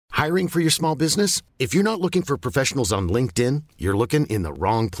Hiring for your small business? If you're not looking for professionals on LinkedIn, you're looking in the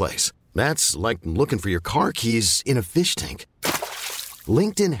wrong place. That's like looking for your car keys in a fish tank.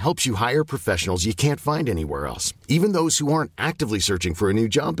 LinkedIn helps you hire professionals you can't find anywhere else, even those who aren't actively searching for a new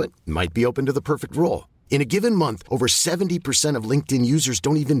job but might be open to the perfect role. In a given month, over 70% of LinkedIn users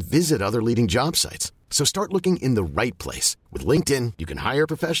don't even visit other leading job sites. So start looking in the right place. With LinkedIn, you can hire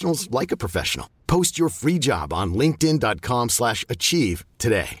professionals like a professional. Post your free job on linkedin.com/achieve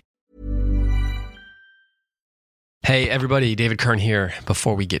today. Hey everybody, David Kern here.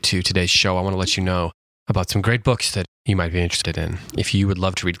 Before we get to today's show, I want to let you know about some great books that you might be interested in. If you would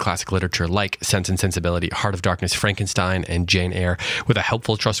love to read classic literature like Sense and Sensibility, Heart of Darkness, Frankenstein, and Jane Eyre with a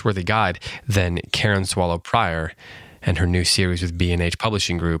helpful, trustworthy guide, then Karen Swallow Prior and her new series with B&H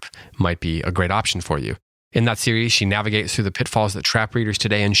Publishing Group might be a great option for you. In that series, she navigates through the pitfalls that trap readers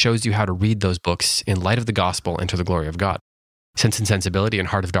today and shows you how to read those books in light of the gospel and to the glory of God. Sense and Sensibility and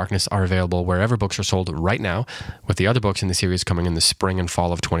Heart of Darkness are available wherever books are sold right now, with the other books in the series coming in the spring and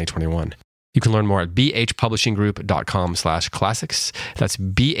fall of 2021. You can learn more at bhpublishinggroup.com/classics. That's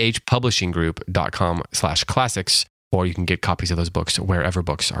bhpublishinggroup.com/classics, or you can get copies of those books wherever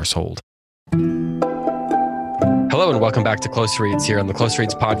books are sold. Hello and welcome back to Close Reads here on the Close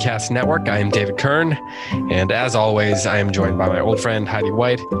Reads Podcast Network. I am David Kern, and as always, I am joined by my old friend Heidi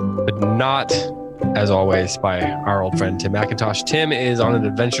White, but not, as always, by our old friend Tim McIntosh. Tim is on an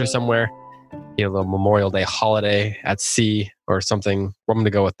adventure somewhere. He had a little Memorial Day holiday at sea or something. I'm going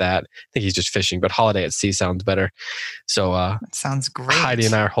to go with that. I think he's just fishing, but holiday at sea sounds better. So that sounds great. Heidi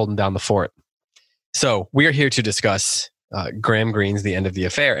and I are holding down the fort. So we are here to discuss Graham Greene's The End of the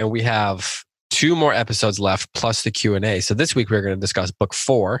Affair, and we have 2 more episodes left plus the Q&A. So this week we're going to discuss book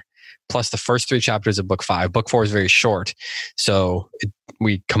 4 plus the first 3 chapters of book 5. Book 4 is very short, so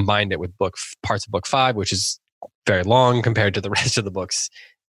we combined it with parts of book 5, which is very long compared to the rest of the books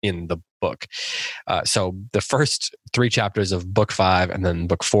in the book. So the first 3 chapters of book 5 and then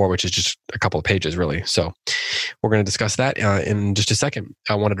book 4, which is just a couple of pages really. So we're going to discuss that in just a second.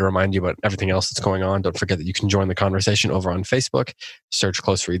 I wanted to remind you about everything else that's going on. Don't forget that you can join the conversation over on Facebook. Search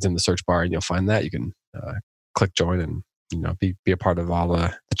Close Reads in the search bar and you'll find that. You can click join and be a part of all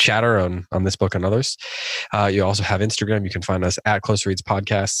the chatter on this book and others. You also have Instagram. You can find us at Close Reads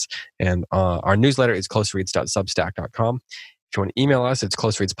Podcasts, and our newsletter is closereads.substack.com. If you want to email us, it's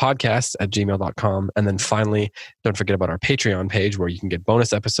closereadspodcasts@gmail.com. And then finally, don't forget about our Patreon page where you can get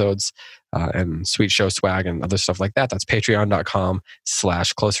bonus episodes and sweet show swag and other stuff like that. That's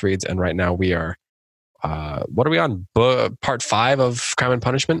patreon.com/closereads. And right now we are, what are we on? Part 5 of Crime and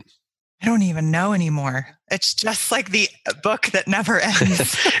Punishment? I don't even know anymore. It's just like the book that never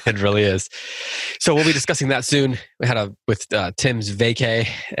ends. It really is. So we'll be discussing that soon. We had with Tim's vacay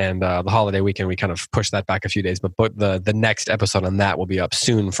and the holiday weekend, we kind of pushed that back a few days, but the next episode on that will be up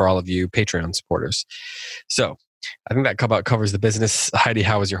soon for all of you Patreon supporters. So I think that about covers the business. Heidi,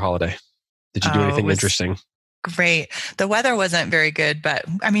 how was your holiday? Did you do anything interesting? Great. The weather wasn't very good, but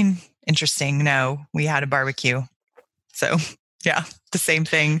interesting. No, we had a barbecue. So yeah, the same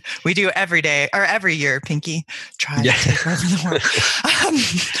thing we do every day or every year, Pinky. Try to take over the world.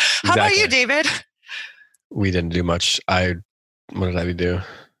 How about you, David? We didn't do much. What did I do?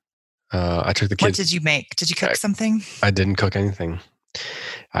 I took the kids. What did you make? Did you cook something? I didn't cook anything.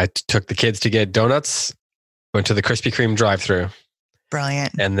 I took the kids to get donuts, went to the Krispy Kreme drive-thru.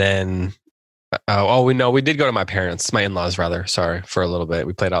 Brilliant. And then, we did go to my parents, my in-laws rather, for a little bit.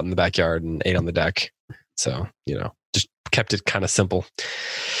 We played out in the backyard and ate on the deck. So, just kept it kind of simple.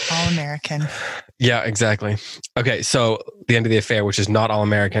 All American. Yeah, exactly. Okay, so The End of the Affair, which is not all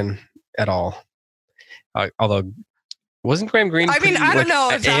American at all. Although, wasn't Graham Greene? I don't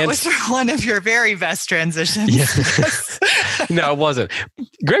know if that was one of your very best transitions. Yeah. No, it wasn't.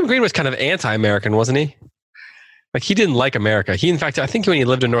 Graham Greene was kind of anti-American, wasn't he? Like, he didn't like America. In fact, I think when he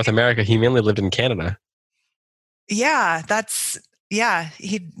lived in North America, he mainly lived in Canada. Yeah,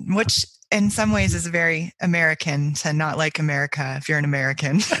 which in some ways is very American to not like America if you're an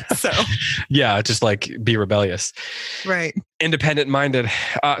American. So yeah, just like be rebellious, right? Independent minded.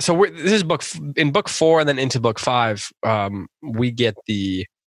 So this is book 4, and then into book 5, we get the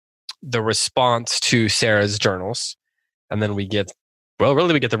response to Sarah's journals, and then we get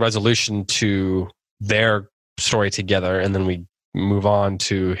the resolution to their story together, and then we move on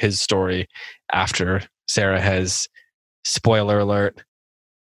to his story after Sarah has, spoiler alert,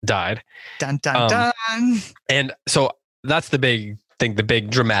 died. Dun, dun, dun. And so that's the big thing, the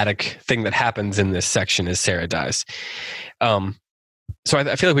big dramatic thing that happens in this section is Sarah dies. So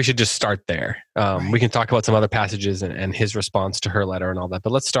I feel like we should just start there. Right. We can talk about some other passages and his response to her letter and all that,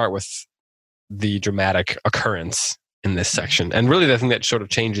 but let's start with the dramatic occurrence in this section. And really the thing that sort of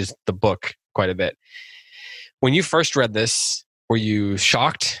changes the book quite a bit. When you first read this, were you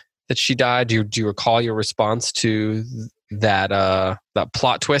shocked that she died? Do you recall your response to that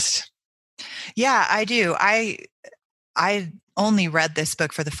plot twist? Yeah, I do. I only read this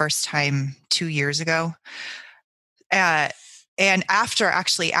book for the first time 2 years ago. And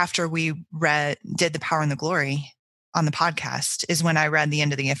after we did The Power and the Glory on the podcast is when I read The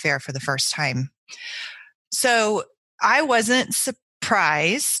End of the Affair for the first time. So I wasn't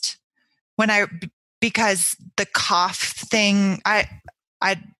surprised because the cough thing, I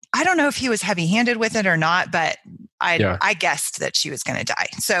don't know if he was heavy-handed with it or not, but I guessed that she was going to die.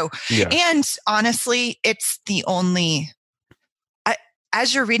 So, and honestly, it's the only,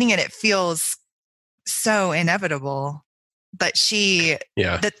 as you're reading it, it feels so inevitable that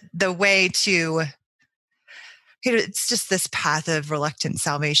the way to, it's just this path of reluctant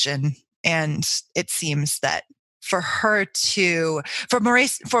salvation. And it seems that for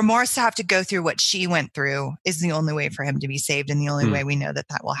Morris to have to go through what she went through is the only way for him to be saved. And the only way we know that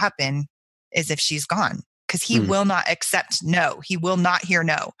will happen is if she's gone, because he will not accept no. He will not hear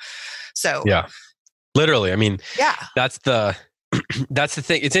no. So literally, I mean, that's the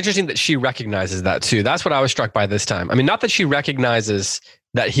thing. It's interesting that she recognizes that too. That's what I was struck by this time. I mean, not that she recognizes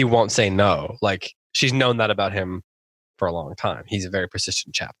that he won't say no. Like, she's known that about him for a long time. He's a very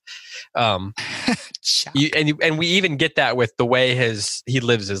persistent chap. And we even get that with the way he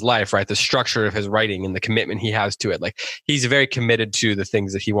lives his life, right? The structure of his writing and the commitment he has to it. Like, he's very committed to the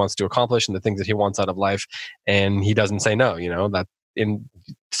things that he wants to accomplish and the things that he wants out of life. And he doesn't say no,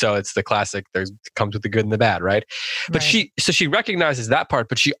 so it's the classic, comes with the good and the bad, right? But she recognizes that part,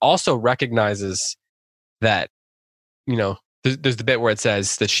 but she also recognizes that, there's the bit where it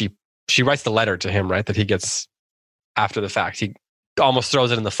says that she writes the letter to him, right? That he gets after the fact. He almost throws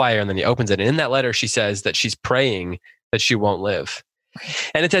it in the fire and then he opens it. And in that letter, she says that she's praying that she won't live.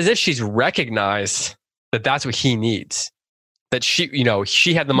 And it's as if she's recognized that that's what he needs. That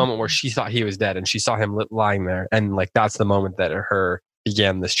she had the moment where she thought he was dead and she saw him lying there. And like, that's the moment that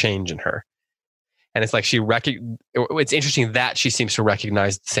began this change in her. And it's like it's interesting that she seems to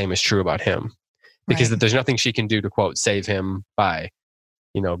recognize the same is true about him, because that there's nothing she can do to, quote, save him by,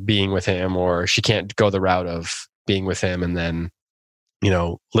 being with him, or she can't go the route of being with him and then,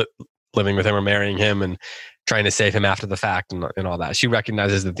 living with him or marrying him and trying to save him after the fact and all that. She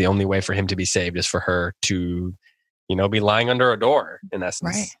recognizes that the only way for him to be saved is for her to, be lying under a door, in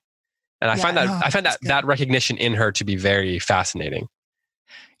essence. Right. And I find that recognition in her to be very fascinating.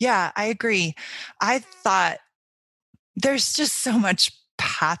 Yeah, I agree. I thought there's just so much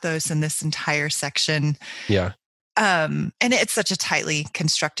pathos in this entire section. Yeah. And it's such a tightly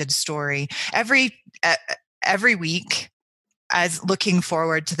constructed story. Every week, as looking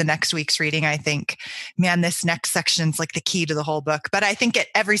forward to the next week's reading, I think, man, this next section's like the key to the whole book. But I think it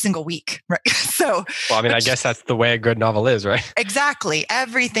every single week, right? So, well, I mean, I guess that's the way a good novel is, right? Exactly.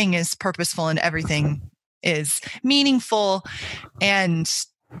 Everything is purposeful and everything is meaningful and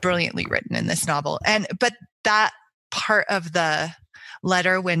brilliantly written in this novel. But that part of the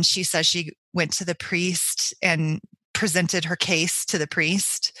letter when she says she went to the priest and presented her case to the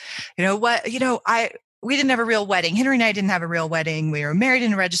priest, we didn't have a real wedding. Henry and I didn't have a real wedding. We were married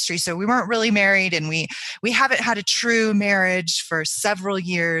in a registry, so we weren't really married, and we haven't had a true marriage for several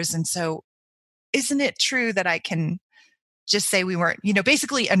years. And so, isn't it true that I can just say we weren't,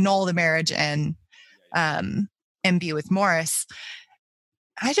 basically annul the marriage and be with Morris?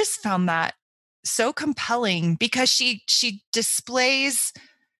 I just found that so compelling because she displays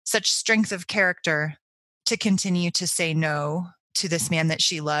such strength of character to continue to say no to this man that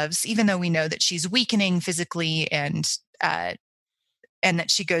she loves, even though we know that she's weakening physically and that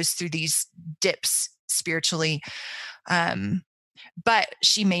she goes through these dips spiritually. But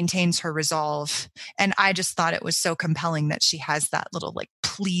she maintains her resolve. And I just thought it was so compelling that she has that little like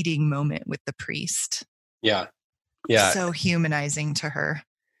pleading moment with the priest. Yeah. Yeah. So humanizing to her.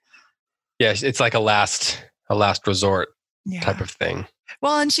 Yeah. It's like a last resort type of thing.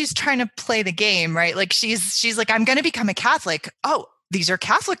 Well, and she's trying to play the game, right? Like she's like, I'm going to become a Catholic. Oh, these are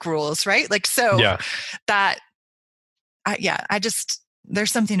Catholic rules, right? Like, so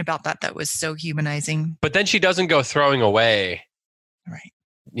there's something about that was so humanizing. But then she doesn't go throwing away. Right.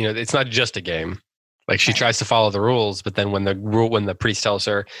 It's not just a game. Like she tries to follow the rules, but then when the priest tells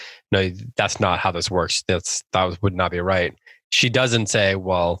her, no, that's not how this works. That would not be right. She doesn't say,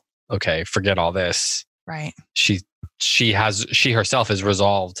 well, okay, forget all this. Right. She herself is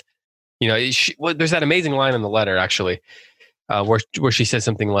resolved. There's that amazing line in the letter actually, where she says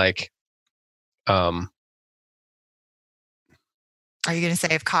something like, are you going to say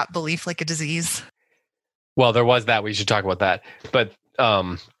I've caught belief like a disease? Well, there was that. We should talk about that.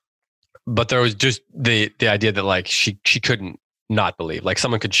 But there was just the idea that like she couldn't not believe. Like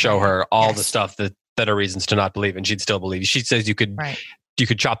someone could show her all the stuff that are reasons to not believe, and she'd still believe. She says you could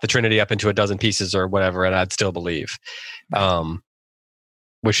chop the Trinity up into a dozen pieces or whatever, and I'd still believe.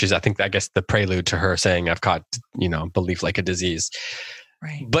 Which is, I guess, the prelude to her saying, "I've caught belief like a disease."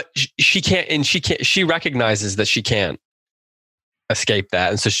 Right. But she can't, and she recognizes that she can't escape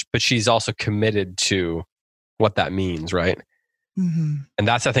that, and so, but she's also committed to what that means, right? Mm-hmm. And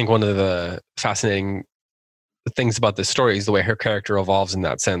that's, I think, one of the fascinating things about this story is the way her character evolves in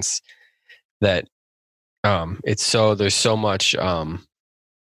that sense. That there's so much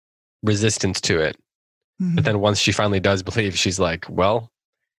resistance to it, but then once she finally does believe, she's like, well,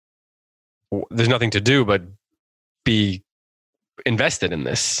 there's nothing to do but be invested in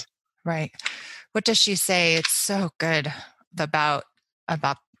this. Right. What does she say? It's so good about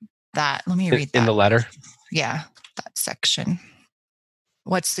that. Let me read that. In the letter? Yeah, that section.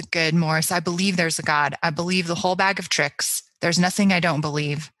 What's the good, Morris? I believe there's a God. I believe the whole bag of tricks. There's nothing I don't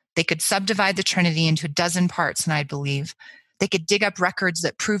believe. They could subdivide the Trinity into a dozen parts and I'd believe. They could dig up records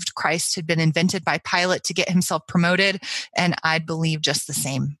that proved Christ had been invented by Pilate to get himself promoted, and I'd believe just the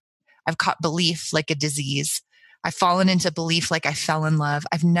same. I've caught belief like a disease. I've fallen into belief like I fell in love.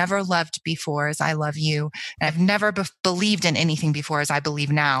 I've never loved before as I love you. And I've never believed in anything before as I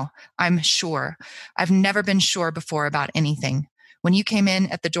believe now. I'm sure. I've never been sure before about anything. When you came in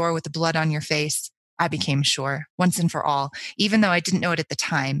at the door with the blood on your face, I became sure once and for all, even though I didn't know it at the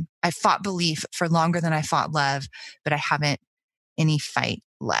time. I fought belief for longer than I fought love, but I haven't any fight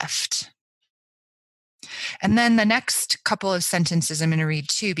left. And then the next couple of sentences I'm going to read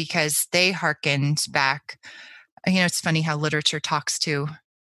too, because they harkened back. It's funny how literature talks to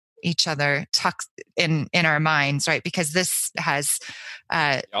each other, talks in our minds, right? Because this has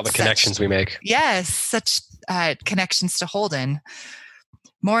all the connections we make. Yes, such connections to Holden.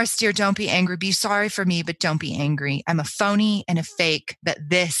 Morris, dear, don't be angry. Be sorry for me, but don't be angry. I'm a phony and a fake, but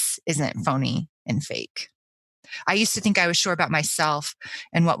this isn't phony and fake. I used to think I was sure about myself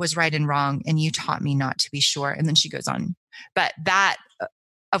and what was right and wrong, and you taught me not to be sure. And then she goes on. But that,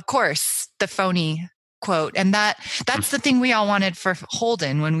 of course, the phony quote, and that's the thing we all wanted for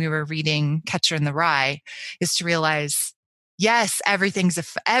Holden when we were reading Catcher in the Rye, is to realize, yes,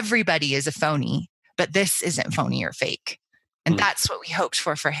 everybody is a phony, but this isn't phony or fake. And that's what we hoped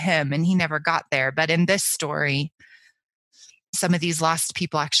for him, and he never got there. But in this story, some of these lost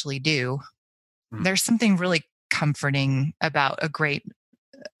people actually do. There's something really comforting about a great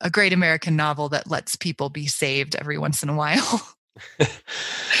American novel that lets people be saved every once in a while.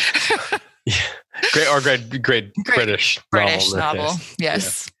 Great British novel.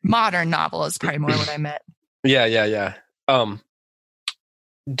 Yes. Yeah. Modern novel is probably more what I meant. Yeah.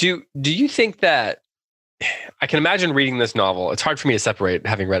 Do you think that, I can imagine reading this novel. It's hard for me to separate,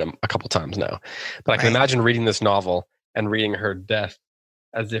 having read it a couple times now, but I can imagine reading this novel and reading her death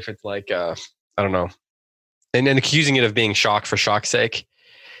as if it's like, I don't know, and then accusing it of being shock for shock's sake.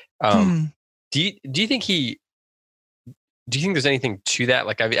 Do you think there's anything to that?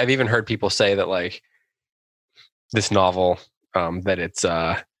 Like I've even heard people say that like this novel, that it's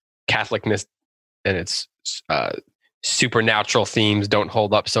Catholicness and its supernatural themes don't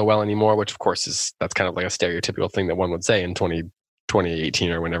hold up so well anymore, which of course that's kind of like a stereotypical thing that one would say in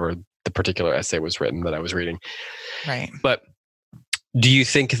 2018 or whenever the particular essay was written that I was reading. Right. But do you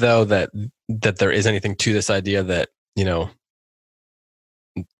think though that there is anything to this idea that,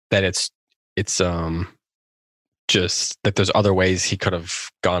 that it's just that there's other ways he could have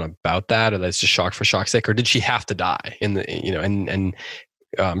gone about that, or that's just shock for shock's sake, or did she have to die in the,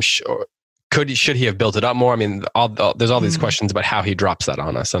 should he have built it up more? I mean, there's all these questions about how he drops that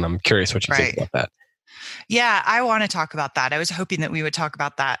on us, and I'm curious what you think about that. Yeah, I want to talk about that. I was hoping that we would talk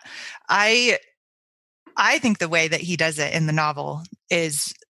about that. I think the way that he does it in the novel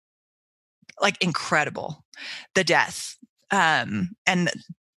is like incredible. The death, and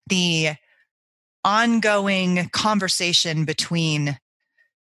the ongoing conversation between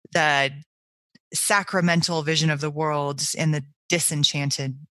the sacramental vision of the world and the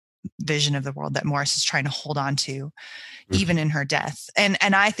disenchanted vision of the world that Morris is trying to hold on to, even in her death. And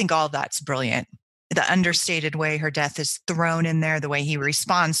I think all of that's brilliant. The understated way her death is thrown in there, the way he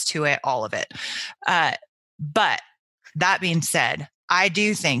responds to it, all of it. But that being said, I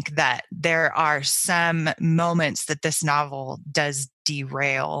do think that there are some moments that this novel does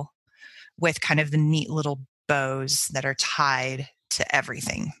derail with kind of the neat little bows that are tied to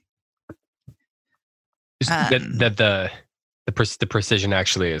everything. That the precision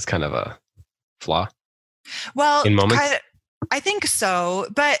actually is kind of a flaw. Well, in moments, I think so,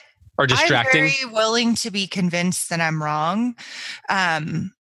 but or distracting? I'm very willing to be convinced that I'm wrong,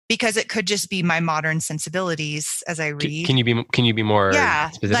 because it could just be my modern sensibilities as I read. Can you be more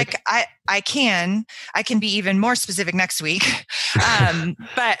specific? Like I can be even more specific next week.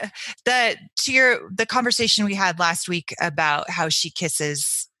 But the conversation we had last week about how she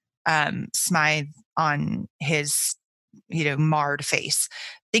kisses Smythe on his, marred face,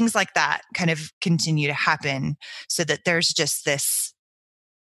 things like that kind of continue to happen, so that there's just this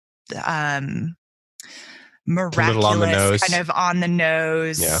miraculous kind of on the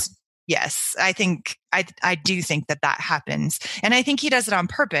nose. Yeah. Yes, I think I do think that happens, and I think he does it on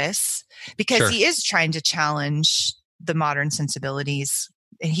purpose because he is trying to challenge the modern sensibilities,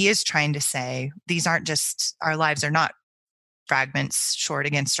 and he is trying to say these aren't just, our lives are not fragments short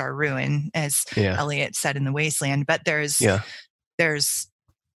against our ruin, as Eliot said in The Wasteland, but there's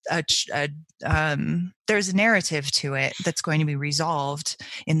a narrative to it that's going to be resolved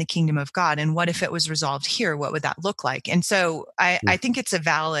in the kingdom of God. And what if it was resolved here? What would that look like? And so I think it's a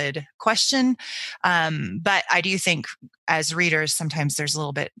valid question. But I do think as readers, sometimes there's a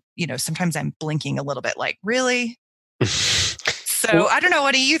little bit, sometimes I'm blinking a little bit like, really? So I don't know.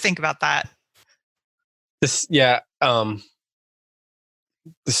 What do you think about that? The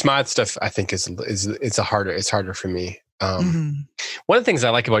Smythe stuff, I think it's harder for me. One of the things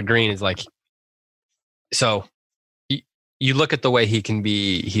I like about Green is like, so you look at the way he can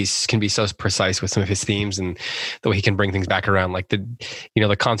be so precise with some of his themes and the way he can bring things back around. Like the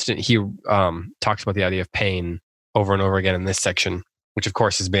constant, he talks about the idea of pain over and over again in this section, which of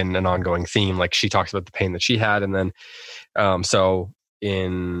course has been an ongoing theme. Like she talks about the pain that she had. And then, so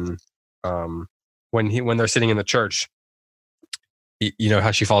in, when they're sitting in the church, how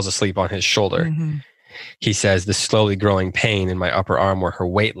she falls asleep on his shoulder. Mm-hmm. He says, the slowly growing pain in my upper arm where her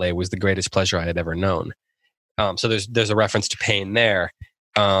weight lay was the greatest pleasure I had ever known. So there's a reference to pain there.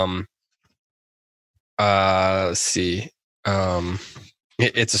 Let's see.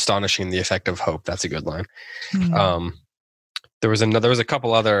 It's astonishing the effect of hope. That's a good line. Mm-hmm. There was a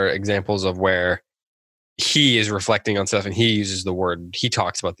couple other examples of where he is reflecting on stuff and he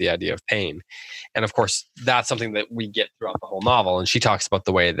talks about the idea of pain. And of course, that's something that we get throughout the whole novel. And she talks about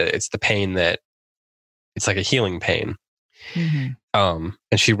the way that it's the pain that it's like a healing pain. Mm-hmm.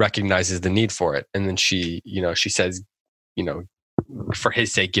 And she recognizes the need for it. And then she says, for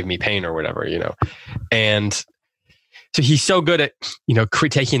his sake, give me pain or whatever, And so he's so good at,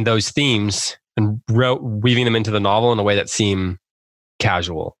 taking those themes and weaving them into the novel in a way that seem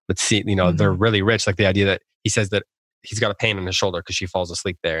casual, but mm-hmm. they're really rich. Like the idea that he says that he's got a pain in his shoulder because she falls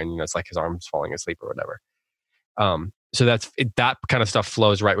asleep there, and it's like his arm's falling asleep or whatever. So that kind of stuff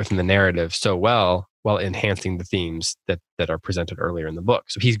flows right within the narrative so well, while enhancing the themes that are presented earlier in the book.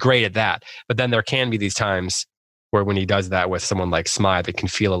 So he's great at that. But then there can be these times where when he does that with someone like Smythe, it can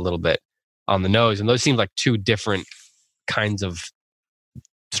feel a little bit on the nose, and those seem like two different kinds of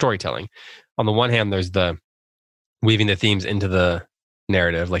storytelling. On the one hand, there's the weaving the themes into the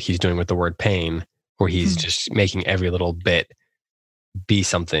narrative, like he's doing with the word pain, where he's just making every little bit be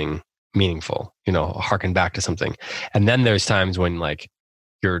something meaningful, harken back to something. And then there's times when like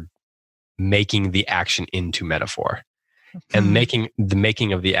you're making the action into metaphor, and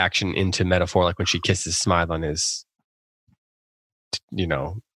making of the action into metaphor, like when she kisses Smythe on his,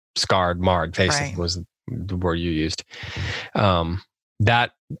 scarred, marred face, right, was the word you used.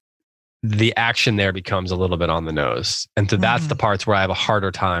 That the action there becomes a little bit on the nose. And so that's the parts where I have a harder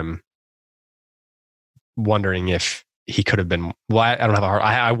time wondering if he could have been,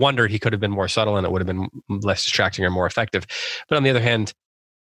 I wondered he could have been more subtle and it would have been less distracting or more effective. But on the other hand,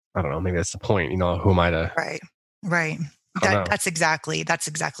 I don't know, maybe that's the point, who am I to... Right. That's exactly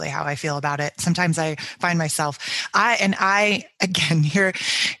how I feel about it. Sometimes I find myself, again, here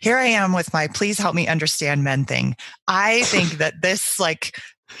I am with my please help me understand men thing. I think that this like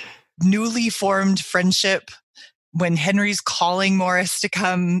newly formed friendship, when Henry's calling Morris to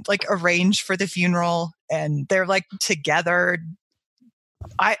come like arrange for the funeral and they're like together,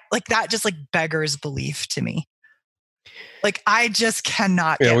 I like that just like beggars belief to me. Like I just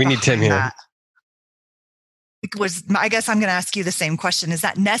cannot get we need Tim here. I guess I'm going to ask you the same question. Is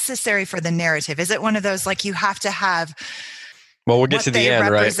that necessary for the narrative? Is it one of those, like, you have to have, well, we'll get to the end,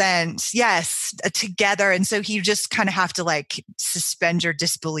 represent, right? Yes, together. And so you just kind of have to like suspend your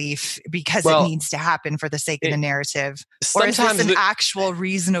disbelief because it needs to happen for the sake of the narrative. Or is this an actual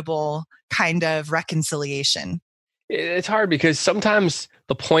reasonable kind of reconciliation? It's hard because sometimes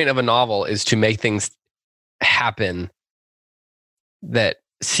the point of a novel is to make things happen that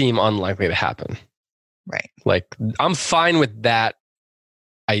seem unlikely to happen. Right. Like, I'm fine with that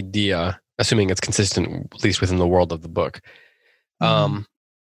idea, assuming it's consistent, at least within the world of the book.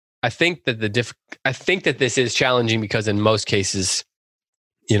 I think that I think that this is challenging because in most cases,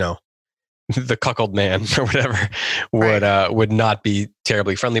 you know, the cuckold man or whatever would not be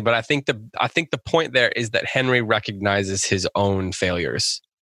terribly friendly. But I think the point there is that Henry recognizes his own failures,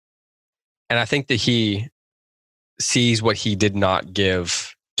 and I think that he sees what he did not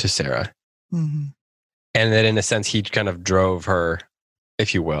give to Sarah, Mm-hmm. and that in a sense he kind of drove her,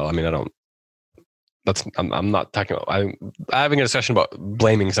 if you will. I mean, I'm not talking about. I'm having a discussion about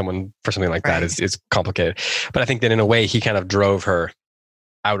blaming someone for something like that is complicated, but I think that in a way he kind of drove her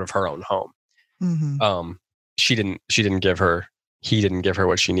out of her own home. Mm-hmm. He didn't give her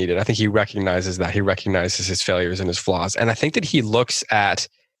what she needed. I think he recognizes that. He recognizes his failures and his flaws, and I think that he looks at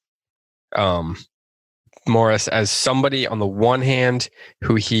Morris as somebody on the one hand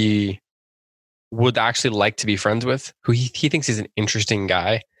who he would actually like to be friends with, who he thinks is an interesting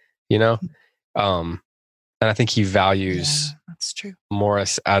guy, you know. And I think he values that's true.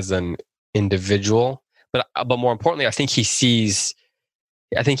 Morris as an individual, but more importantly, I think he sees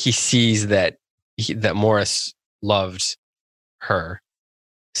that that Morris loved her,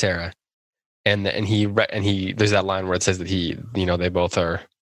 Sarah, and he there's that line where it says that they both are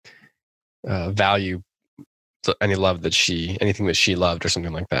value anything that she loved or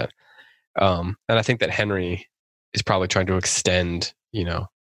something like that. And I think that Henry is probably trying to extend,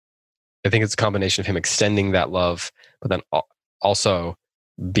 I think it's a combination of him extending that love, but then also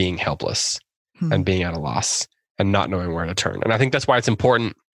being helpless and being at a loss and not knowing where to turn. And I think that's why it's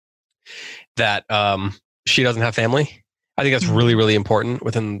important that she doesn't have family. I think that's really, really important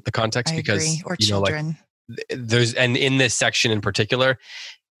within the context because or children. And in this section in particular,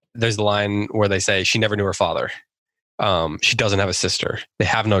 there's the line where they say she never knew her father. She doesn't have a sister. They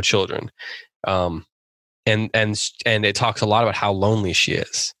have no children. And it talks a lot about how lonely she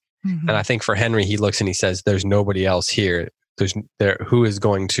is. Mm-hmm. And I think for Henry, he looks and he says, there's nobody else here. Who is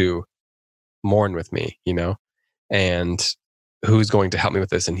going to mourn with me, and who's going to help me with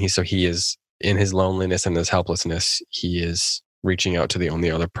this? And he is in his loneliness and his helplessness. He is reaching out to the only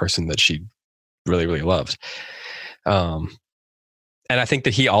other person that she really, really loved. And I think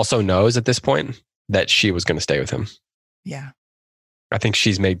that he also knows at this point that she was going to stay with him. Yeah. I think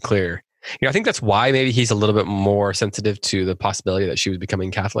she's made clear. I think that's why maybe he's a little bit more sensitive to the possibility that she was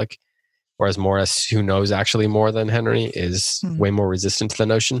becoming Catholic, whereas Morris, who knows actually more than Henry, is way more resistant to the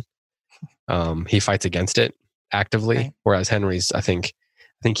notion. He fights against it actively, whereas Henry's, I think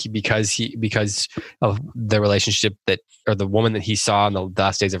because of the relationship or the woman that he saw in the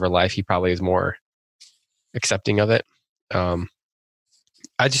last days of her life, he probably is more accepting of it.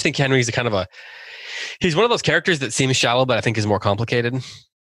 I just think Henry's he's one of those characters that seems shallow, but I think is more complicated.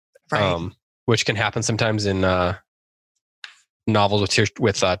 Right. Which can happen sometimes in novels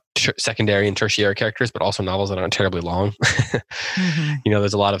with secondary and tertiary characters, but also novels that aren't terribly long.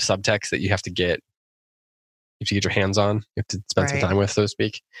 There's a lot of subtext that you have to get your hands on. You have to spend some time with, so to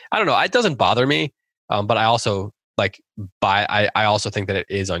speak. I don't know. It doesn't bother me, but I also I also think that it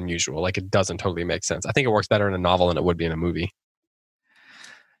is unusual. It doesn't totally make sense. I think it works better in a novel than it would be in a movie.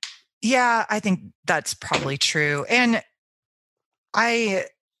 Yeah, I think that's probably true. And I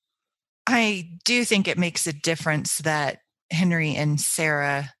do think it makes a difference that Henry and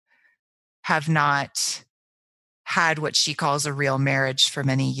Sarah have not had what she calls a real marriage for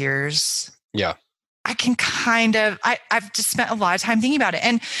many years. Yeah. I can I've just spent a lot of time thinking about it.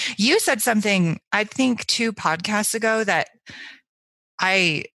 And you said something, I think 2 podcasts ago that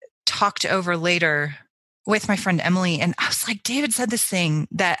I talked over later with my friend Emily. And I was like, David said this thing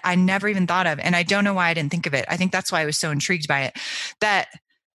that I never even thought of. And I don't know why I didn't think of it. I think that's why I was so intrigued by it, that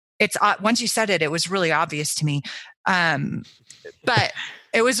it's once you said it, it was really obvious to me. But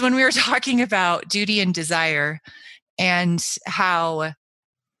it was when we were talking about duty and desire and how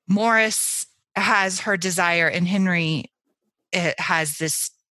Morris has her desire and Henry has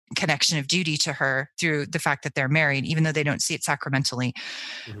this connection of duty to her through the fact that they're married, even though they don't see it sacramentally,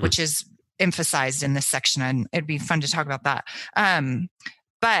 which is emphasized in this section. And it'd be fun to talk about that.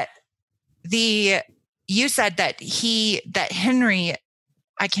 But you said that Henry,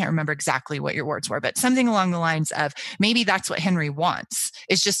 I can't remember exactly what your words were, but something along the lines of maybe that's what Henry wants,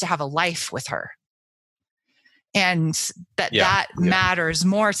 is just to have a life with her. And that matters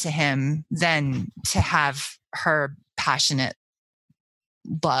more to him than to have her passionate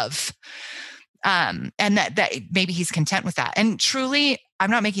love. And that maybe he's content with that. And truly,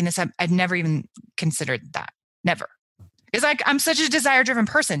 I'm not making this up. I'd never even considered that. Never. It's I'm such a desire-driven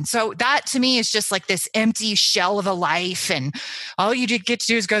person. So that to me is just like this empty shell of a life. And all you get to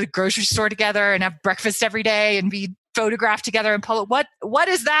do is go to the grocery store together and have breakfast every day and be photographed together in public. What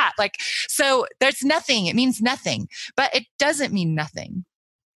is that? So there's nothing. It means nothing. But it doesn't mean nothing.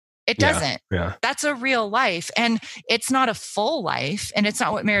 It doesn't. Yeah. That's a real life. And it's not a full life, and it's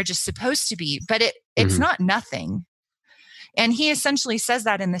not what marriage is supposed to be, but it's not nothing. And he essentially says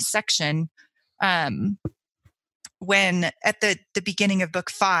that in this section, when at the beginning of book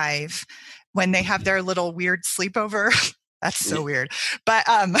 5, when they have their little weird sleepover. That's so weird. But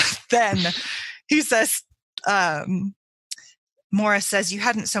then he says, Morris says, "You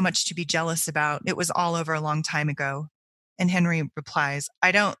hadn't so much to be jealous about. It was all over a long time ago." And Henry replies,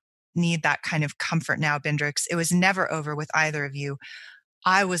 "I don't need that kind of comfort now, Bendrix. It was never over with either of you.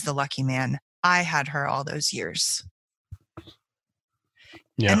 I was the lucky man. I had her all those years."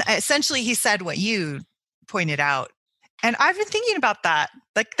 Yeah. And essentially he said what you pointed out. And I've been thinking about that.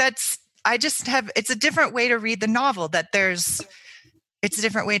 Like it's a different way to read the novel, it's a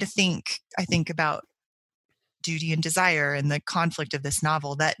different way to think, I think, about duty and desire and the conflict of this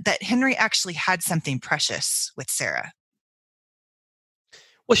novel, that Henry actually had something precious with Sarah.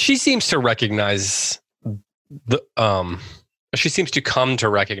 Well, she seems to recognize she seems to come to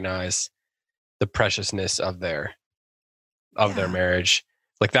recognize the preciousness of their marriage.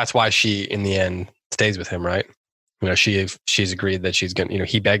 Like that's why she, in the end, stays with him, right? You know, she's agreed that she's gonna. You know,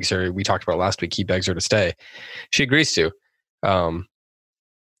 he begs her. We talked about last week. He begs her to stay. She agrees to.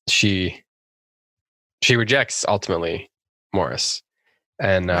 She rejects ultimately Morris,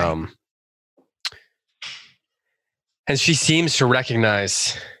 and right. And she seems to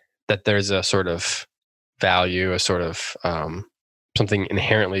recognize that there's a sort of value, a sort of something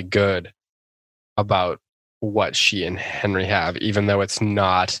inherently good about what she and Henry have, even though it's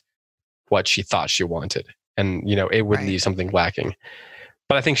not what she thought she wanted. And, you know, it would leave something lacking.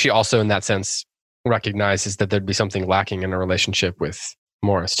 But I think she also, in that sense, recognizes that there'd be something lacking in a relationship with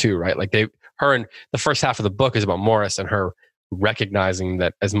Morris too, right? Like her and the first half of the book is about Morris and her recognizing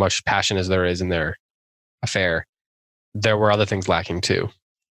that as much passion as there is in their affair, there were other things lacking too.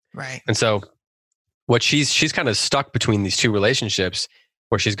 Right. And so what she's kind of stuck between these two relationships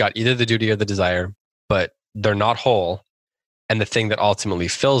where she's got either the duty or the desire, but they're not whole. And the thing that ultimately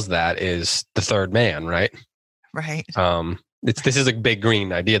fills that is the third man, right? Right. This is a big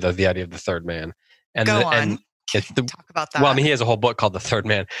Green idea, though, the idea of the third man. And Go on. And talk about that. Well, I mean, he has a whole book called The Third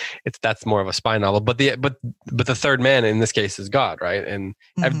Man. That's more of a spy novel, but the third man in this case is God, right? And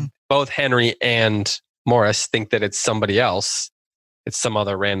both Henry and Morris think that it's somebody else. It's some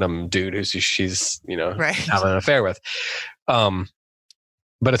other random dude who she's having an affair with.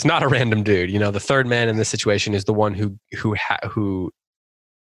 But it's not a random dude. You know, the third man in this situation is the one who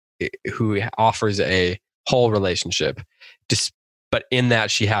offers a whole relationship. But in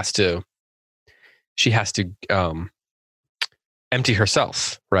that she has to empty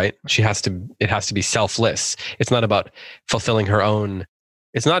herself, right? It has to be selfless. It's not about fulfilling her own.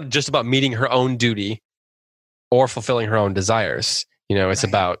 It's not just about meeting her own duty or fulfilling her own desires. You know, it's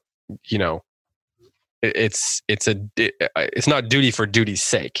about, you know, it's not duty for duty's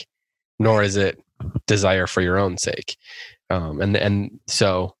sake, nor is it desire for your own sake. And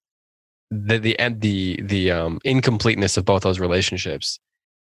so the incompleteness of both those relationships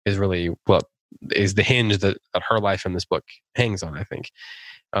is really what is the hinge that her life in this book hangs on, I think.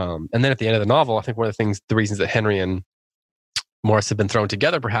 And then at the end of the novel, I think one of the reasons that Henry and Morris have been thrown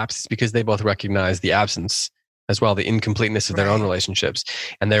together perhaps is because they both recognize the absence as well, the incompleteness of their own relationships.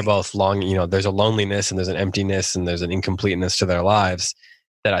 And they're both there's a loneliness and there's an emptiness and there's an incompleteness to their lives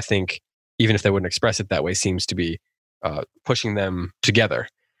that I think, even if they wouldn't express it that way, seems to be pushing them together.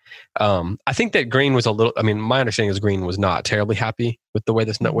 I think that Green was my understanding is Green was not terribly happy with the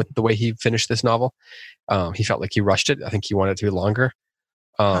way he finished this novel. He felt like he rushed it. I think he wanted it to be longer.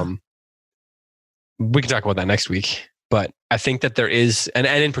 We can talk about that next week, but I think that there is, and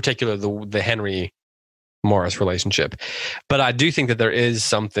in particular, the Henry Morris relationship. But I do think that there is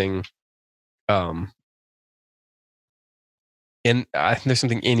something, I think there's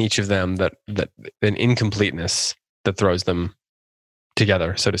something in each of them that an incompleteness that throws them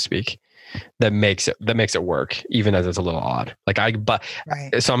together, so to speak, that makes it work, even as it's a little odd.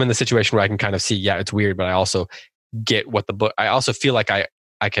 So I'm in the situation where I can kind of see, it's weird, but I also get what the book. I also feel like I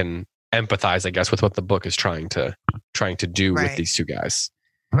can empathize, I guess, with what the book is trying to do with these two guys.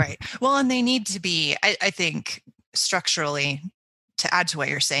 Right. Well, and they need to be, I think, structurally, to add to what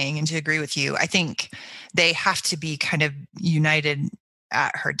you're saying and to agree with you, I think they have to be kind of united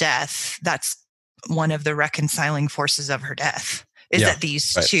at her death. That's one of the reconciling forces of her death, is that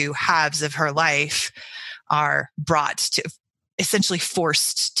these two halves of her life are brought to, essentially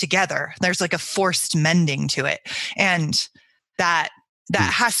forced together. There's like a forced mending to it. And that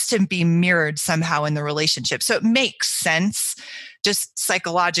has to be mirrored somehow in the relationship. So it makes sense just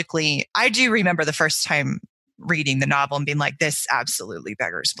psychologically. I do remember the first time reading the novel and being like, this absolutely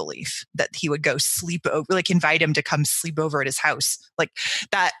beggars belief that he would go sleep over, like invite him to come sleep over at his house. Like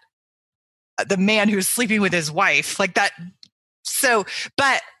that, the man who's sleeping with his wife, like that. So,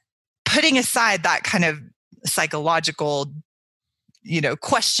 but putting aside that kind of psychological,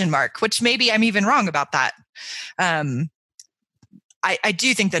 question mark, which maybe I'm even wrong about that. I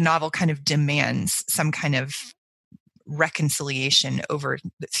do think the novel kind of demands some kind of reconciliation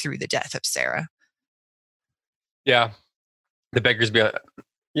through the death of Sarah. Yeah. The beggars beyond.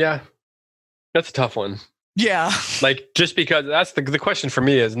 Yeah. That's a tough one. Yeah. Like, just because that's the question for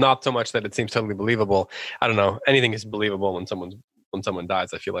me is not so much that it seems totally believable. I don't know. Anything is believable when someone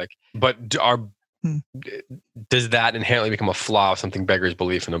dies, I feel like. But does that inherently become a flaw of something beggars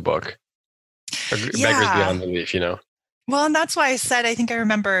belief in a book? Or beggars beyond belief, Well, and that's why I said, I think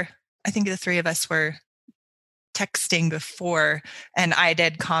the three of us were texting before, and I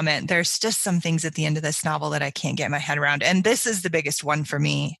did comment, there's just some things at the end of this novel that I can't get my head around. And this is the biggest one for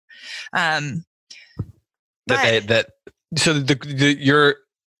me. So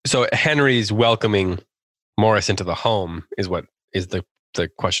Henry's welcoming Morris into the home is what is the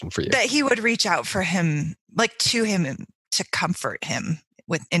question for you. That he would reach out for him, like to him, to comfort him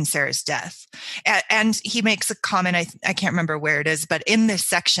in Sarah's death. And he makes a comment, I can't remember where it is, but in this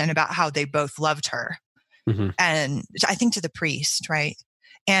section about how they both loved her. Mm-hmm. And I think to the priest, right?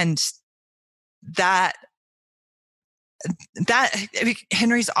 And that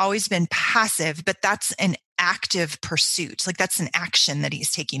Henry's always been passive, but that's an active pursuit. Like that's an action that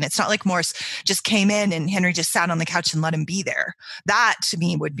he's taking. It's not like Morris just came in and Henry just sat on the couch and let him be there. That to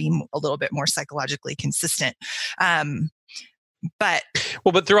me would be a little bit more psychologically consistent. But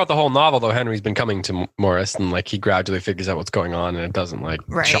throughout the whole novel, though, Henry's been coming to Morris and like he gradually figures out what's going on and it doesn't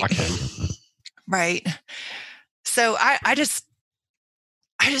shock him. Right. So I just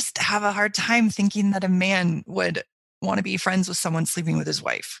have a hard time thinking that a man would want to be friends with someone sleeping with his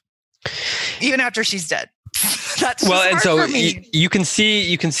wife, even after she's dead. That's and so for me. You can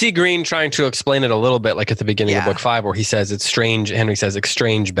see Green trying to explain it a little bit, like at the beginning of book 5, where he says it's strange. Henry says it's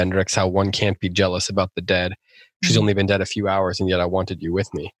strange, Bendrix, how one can't be jealous about the dead. She's only been dead a few hours, and yet I wanted you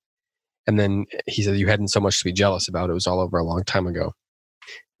with me. And then he says you hadn't so much to be jealous about. It was all over a long time ago.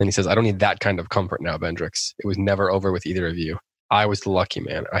 Then he says, I don't need that kind of comfort now, Bendrix. It was never over with either of you. I was the lucky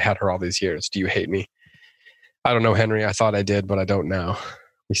man. I had her all these years. Do you hate me? I don't know, Henry. I thought I did, but I don't now.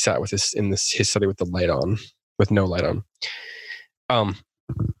 We sat with his study with the light on, with no light on.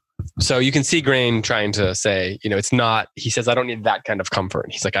 So you can see Green trying to say, it's not, he says, I don't need that kind of comfort.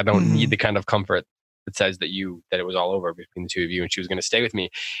 He's like, I don't need the kind of comfort that says that it was all over between the two of you and she was going to stay with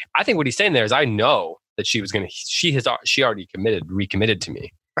me. I think what he's saying there is, I know that she already recommitted to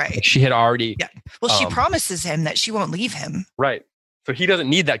me. Right. Like she had already. Yeah. Well, she promises him that she won't leave him. Right. So he doesn't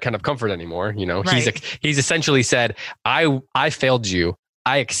need that kind of comfort anymore. Right. He's essentially said, I failed you.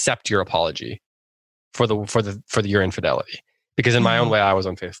 I accept your apology for your infidelity, because in my own way, I was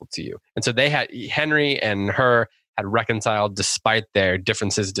unfaithful to you. And so Henry and her had reconciled despite their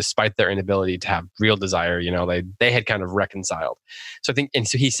differences, despite their inability to have real desire. They had kind of reconciled. So I think, and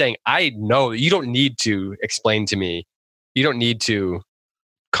so he's saying, I know you don't need to explain to me. You don't need to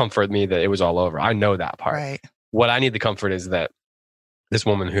comfort me that it was all over. I know that part. Right. What I need the comfort is that this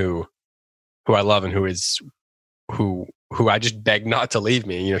woman who I love and who I just beg not to leave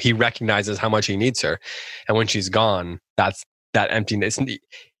me. He recognizes how much he needs her. And when she's gone, that's that emptiness.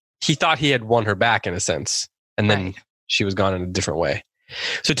 He thought he had won her back in a sense. And then she was gone in a different way.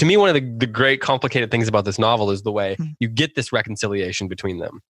 So to me, one of the great complicated things about this novel is the way you get this reconciliation between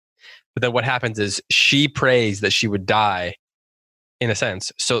them. But then what happens is she prays that she would die, in a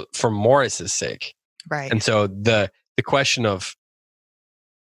sense, so for Morris's sake. Right. And so the question of,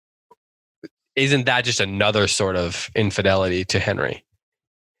 isn't that just another sort of infidelity to Henry?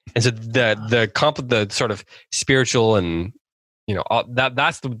 And so the sort of spiritual and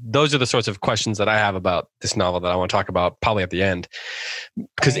those are the sorts of questions that I have about this novel that I want to talk about probably at the end.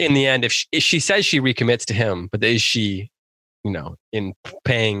 Because in the end, if she says she recommits to him, but is she, in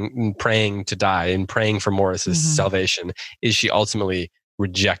praying to die, in praying for Morris's salvation, is she ultimately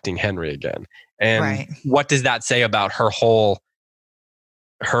rejecting Henry again? And what does that say about her whole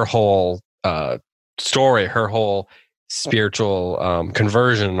story, her whole spiritual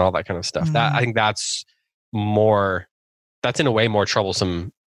conversion and all that kind of stuff? That I think that's in a way more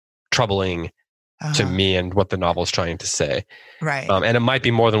troubling to me and what the novel is trying to say. Right. And it might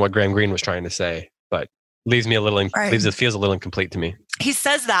be more than what Graham Greene was trying to say, but feels a little incomplete to me. He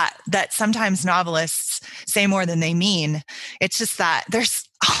says that sometimes novelists say more than they mean. It's just that there's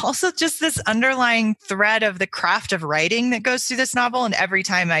also just this underlying thread of the craft of writing that goes through this novel. And every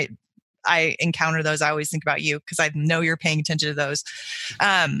time I encounter those, I always think about you because I know you're paying attention to those.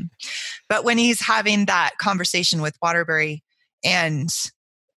 But when he's having that conversation with Waterbury and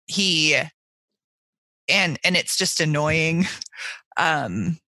it's just annoying.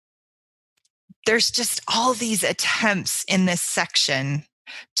 There's just all these attempts in this section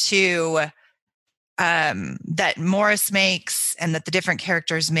to that Morris makes and that the different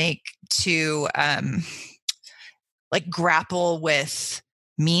characters make to like grapple with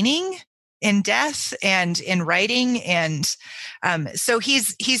meaning in death and in writing. And so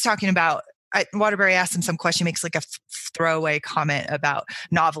he's talking about, Waterbury asks him some question, makes like a throwaway comment about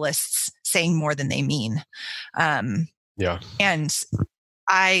novelists saying more than they mean. Yeah. And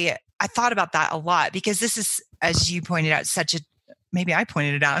I thought about that a lot because this is, as you pointed out, maybe I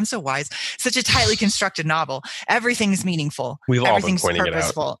pointed it out. I'm so wise. Such a tightly constructed novel. Everything's meaningful. We've all been Everything's pointing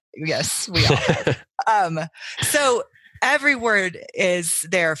purposeful. it out. Yes, we all. So every word is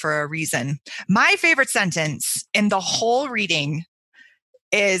there for a reason. My favorite sentence in the whole reading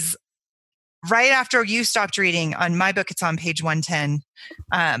is right after you stopped reading. On my book, it's on page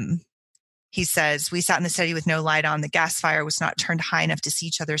 110. He says, "We sat in the study with no light on. The gas fire was not turned high enough to see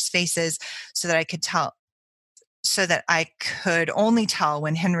each other's faces so that I could only tell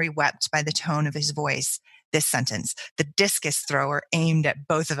when Henry wept by the tone of his voice. This sentence, the discus thrower aimed at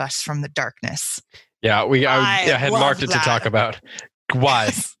both of us from the darkness." Yeah, I had marked it to talk about.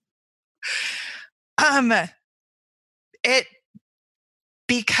 Why?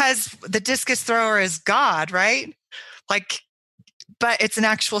 Because the discus thrower is God, right? Like, but it's an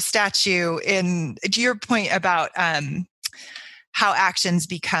actual statue. To your point about how actions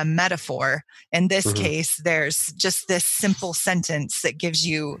become metaphor. In this case, there's just this simple sentence that gives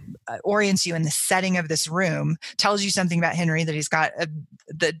you, orients you in the setting of this room, tells you something about Henry, that he's got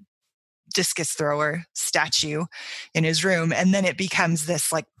the discus thrower statue in his room. And then it becomes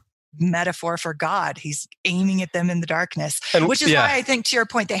this like metaphor for God. He's aiming at them in the darkness, which is why I think, to your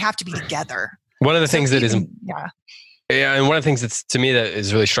point, they have to be together. One of the things that is, and one of the things that's, to me, that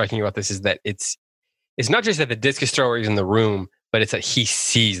is really striking about this is that it's not just that the discus thrower is in the room, but it's that he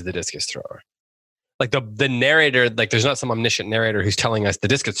sees the discus thrower. Like the narrator, like there's not some omniscient narrator who's telling us the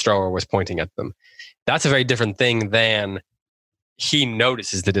discus thrower was pointing at them. That's a very different thing than he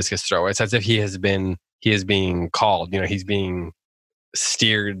notices the discus thrower. It's as if he is being called, he's being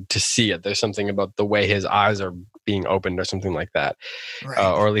steered to see it. There's something about the way his eyes are being opened or something like that. Right.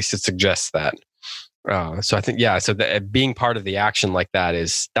 Or at least it suggests that. So I think, so being part of the action like that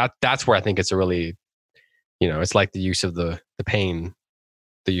that's where I think it's a really, it's like the use of the pain,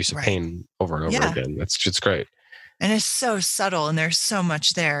 pain over and over again. It's great. And it's so subtle and there's so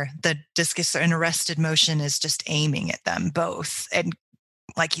much there. The discus in arrested motion is just aiming at them both and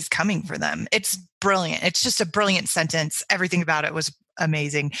like he's coming for them. It's brilliant. It's just a brilliant sentence. Everything about it was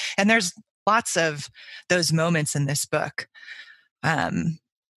amazing. And there's lots of those moments in this book. And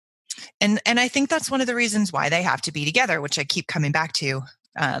I think that's one of the reasons why they have to be together, which I keep coming back to.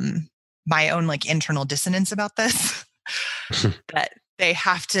 My own like internal dissonance about this, that they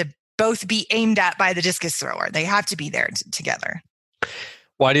have to both be aimed at by the discus thrower. They have to be there together.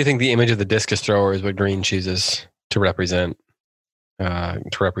 Why do you think the image of the discus thrower is what Green chooses to represent? God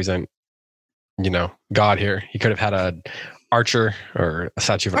here. He could have had a archer or a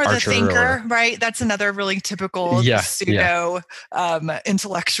statue of an archer. Or the thinker, right? That's another really typical pseudo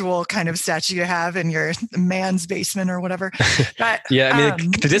intellectual kind of statue to have in your man's basement or whatever. But,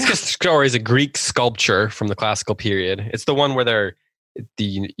 the discus thrower is a Greek sculpture from the classical period. It's the one where they're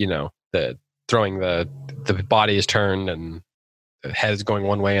the throwing the body is turned and the head is going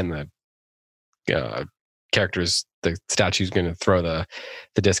one way and the the statue's going to throw the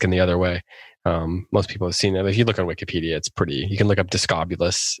disc in the other way. Most people have seen it. If you look on Wikipedia, it's pretty. You can look up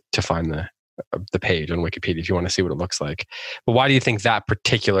Discobulus to find the page on Wikipedia if you want to see what it looks like. But why do you think that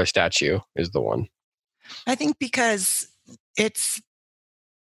particular statue is the one? I think because it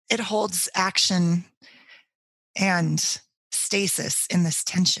holds action and stasis in this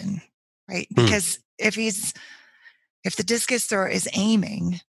tension, right? Because if the discus thrower is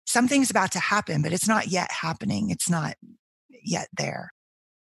aiming, something's about to happen, but it's not yet happening. It's not yet there.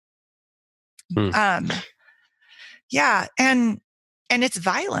 And it's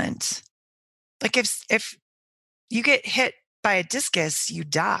violent. Like if you get hit by a discus, you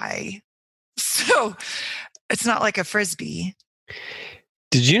die. So it's not like a frisbee.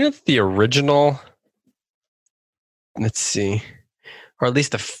 Did you know that the original, let's see, or at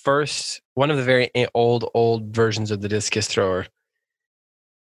least the first, one of the very old versions of the discus thrower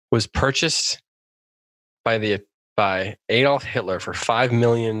was purchased by Adolf Hitler for 5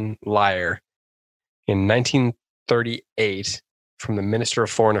 million Lire in 1938 from the Minister of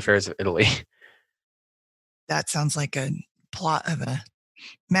Foreign Affairs of Italy. That sounds like a plot of a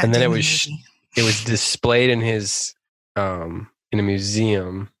Matt And then Damon it movie. was displayed in his in a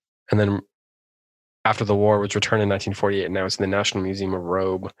museum, and then after the war was returned in 1948, and now it's in the National Museum of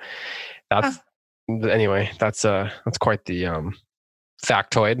Rome. Anyway, that's quite the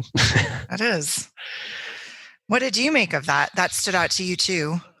factoid. That is. What did you make of that? That stood out to you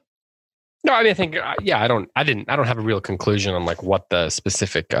too. No, I mean, I think I don't have a real conclusion on like what the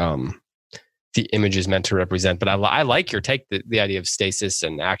specific the image is meant to represent, but I like your take, the idea of stasis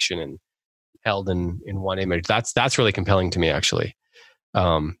and action and held in one image. That's really compelling to me, actually.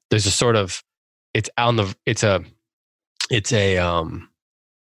 There's a sort of it's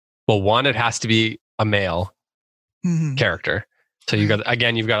one, it has to be a male character. So you've got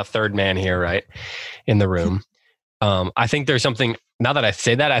a third man here, right, in the room. I think there's something, now that I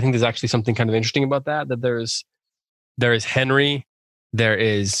say that, I think there's actually something kind of interesting about that there is Henry, there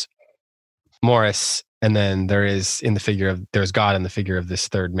is Morris, and then there's God in the figure of this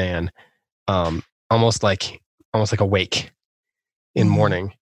third man, almost like awake in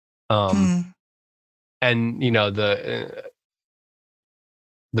mourning. And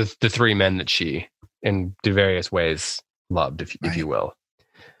the three men that she in various ways loved, if you will,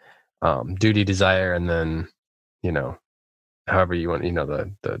 duty, desire, and then however you want,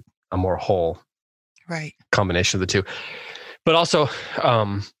 a more whole combination of the two. But also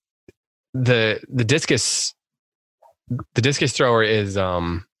the discus thrower is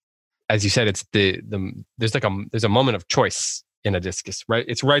as you said, it's there's a moment of choice in a discus, right?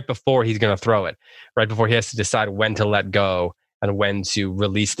 It's right before he's going to throw it, right before he has to decide when to let go and when to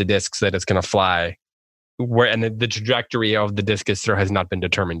release the disc so that it's going to fly. And the trajectory of the discus throw has not been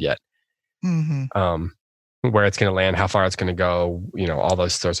determined yet. Where it's going to land, how far it's going to go, all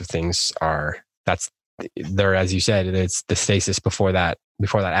those sorts of things as you said, it's the stasis before that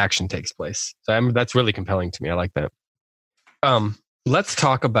action takes place. So that's really compelling to me. I like that. Let's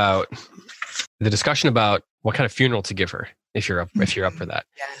talk about the discussion about what kind of funeral to give her if you're up for that.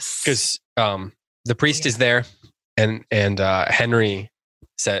 Yes. Because the priest is there, and Henry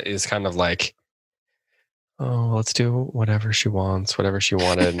is kind of like, oh, let's do whatever she wants, whatever she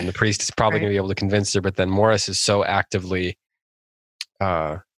wanted. And the priest is probably going to be able to convince her, but then Morris is so actively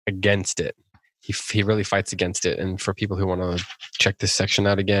against it. He really fights against it. And for people who want to check this section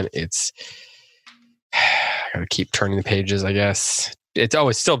out again, I got to keep turning the pages, I guess. It's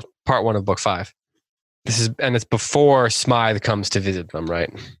still part 1 of book 5. It's before Smythe comes to visit them,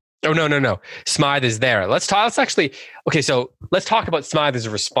 right? Oh, no. Smythe is there. Let's talk about Smythe as a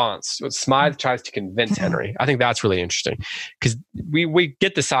response. Smythe tries to convince Henry. I think that's really interesting because we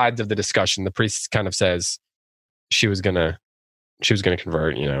get the sides of the discussion. The priest kind of says she was gonna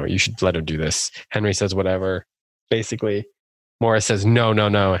convert. You should let her do this. Henry says whatever. Basically, Morris says no.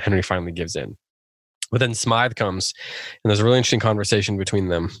 Henry finally gives in. But then Smythe comes, and there's a really interesting conversation between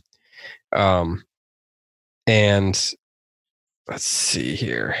them. And let's see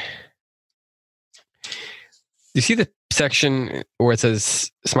here. You see the section where it says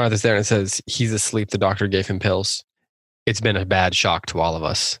Smythe is there and it says, he's asleep. The doctor gave him pills. It's been a bad shock to all of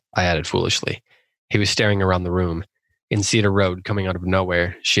us, I added foolishly. He was staring around the room. In Cedar Road, coming out of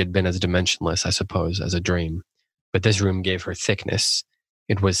nowhere, she had been as dimensionless, I suppose, as a dream. But this room gave her thickness.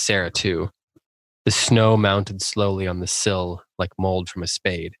 It was Sarah, too. The snow mounted slowly on the sill like mold from a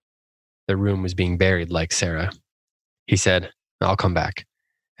spade. The room was being buried like Sarah. He said, I'll come back,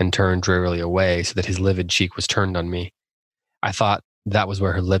 and turned drearily away so that his livid cheek was turned on me. I thought that was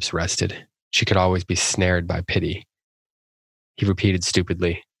where her lips rested. She could always be snared by pity. He repeated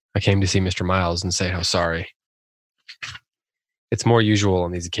stupidly, I came to see Mr. Miles and say how sorry. It's more usual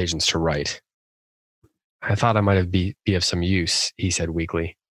on these occasions to write. I thought I might be of some use, he said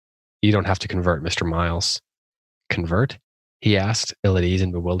weakly. You don't have to convert, Mr. Miles. Convert? He asked, ill at ease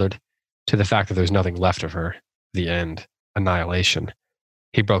and bewildered, to the fact that there's nothing left of her. The end. Annihilation.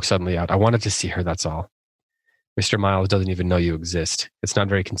 He broke suddenly out. I wanted to see her, that's all. Mr. Miles doesn't even know you exist. It's not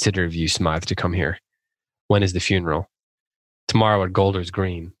very considerate of you, Smythe, to come here. When is the funeral? Tomorrow at Golders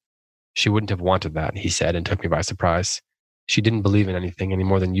Green. She wouldn't have wanted that, he said, and took me by surprise. She didn't believe in anything any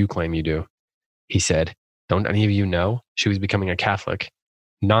more than you claim you do. He said, don't any of you know? She was becoming a Catholic.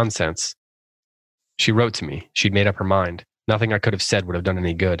 Nonsense. She wrote to me. She'd made up her mind. Nothing I could have said would have done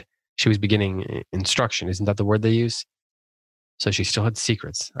any good. She was beginning instruction. Isn't that the word they use? So she still had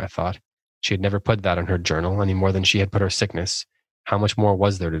secrets, I thought. She had never put that in her journal any more than she had put her sickness. How much more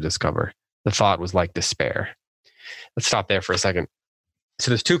was there to discover? The thought was like despair. Let's stop there for a second.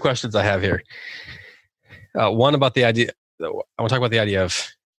 So there's 2 questions I have here. One about the idea. I want to talk about the idea of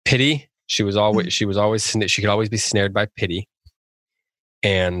pity. She could always be snared by pity.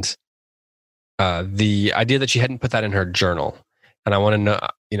 And the idea that she hadn't put that in her journal. And I want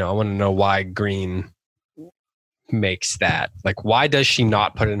to know why Green makes that. Like, why does she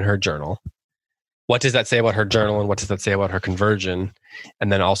not put it in her journal? What does that say about her journal, and what does that say about her conversion?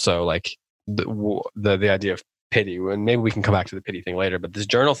 And then also, like, the idea of pity. And maybe we can come back to the pity thing later, but this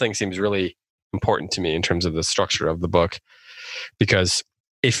journal thing seems really important to me in terms of the structure of the book, because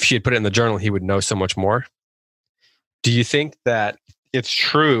if she had put it in the journal, he would know so much more. Do you think that it's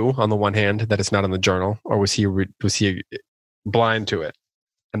true on the one hand that it's not in the journal, or was he blind to it?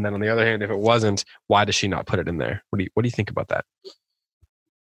 And then on the other hand, if it wasn't, why does she not put it in there? What do you think about that?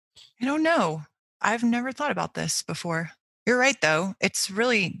 I don't know. I've never thought about this before. You're right, though. It's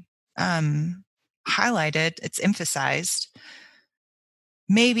really highlighted. It's emphasized.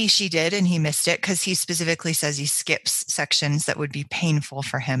 Maybe she did and he missed it, because he specifically says he skips sections that would be painful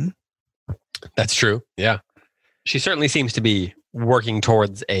for him. That's true. Yeah. She certainly seems to be working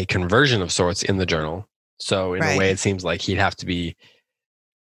towards a conversion of sorts in the journal. So in a way, it seems like he'd have to be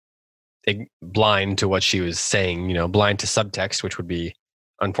blind to what she was saying, blind to subtext, which would be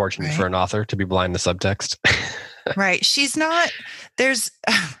unfortunate for an author to be blind to subtext. Right. She's not,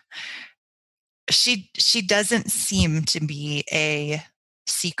 she doesn't seem to be a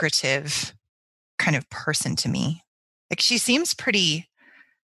secretive kind of person to me. Like, she seems pretty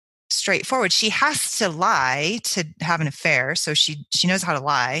straightforward. She has to lie to have an affair, so she knows how to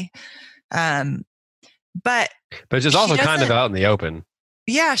lie. But she's also kind of out in the open.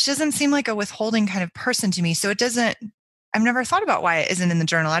 Yeah, she doesn't seem like a withholding kind of person to me. So I've never thought about why it isn't in the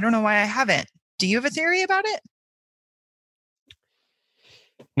journal. I don't know why I haven't. Do you have a theory about it?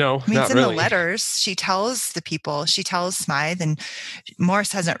 No, I mean, not it's in really. the letters. She tells the people, she tells Smythe, and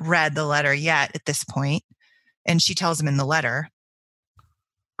Morris hasn't read the letter yet at this point, and she tells him in the letter.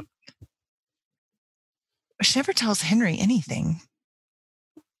 She never tells Henry anything.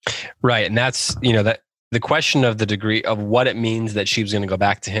 Right. And that's, that the question of the degree of what it means that she was going to go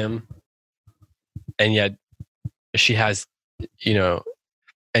back to him. And yet she has,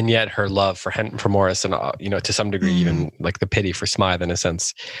 and yet her love for Morris and, to some degree, even like the pity for Smythe in a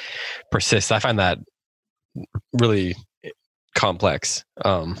sense persists. I find that really complex.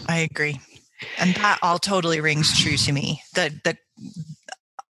 I agree. And that all totally rings true to me. The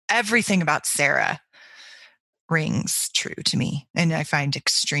everything about Sarah rings true to me, and I find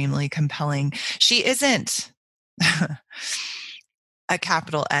extremely compelling. She isn't a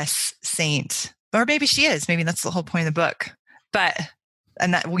capital S saint, or maybe she is. Maybe that's the whole point of the book.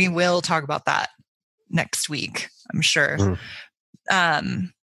 And that we will talk about that next week, I'm sure.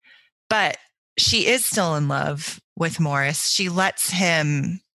 But she is still in love with Morris. She lets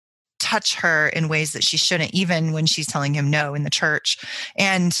him touch her in ways that she shouldn't, even when she's telling him no in the church.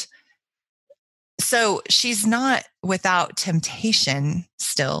 And so she's not without temptation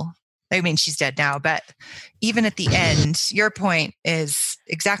still. I mean, she's dead now, but even at the end, your point is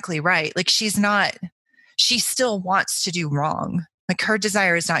exactly right. Like, she still wants to do wrong. Like, her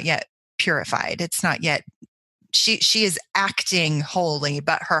desire is not yet purified. It's not yet, she is acting holy,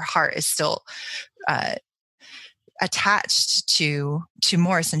 but her heart is still attached to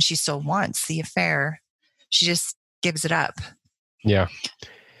Morris, and she still wants the affair. She just gives it up. Yeah.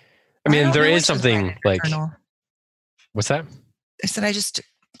 I mean, there is something like, what's that? I said,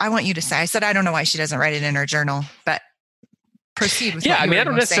 I want you to say, I said, I don't know why she doesn't write it in her journal, but proceed with. Yeah. I mean, I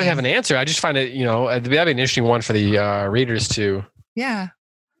don't necessarily have an answer. I just find it, that'd be an interesting one for the readers to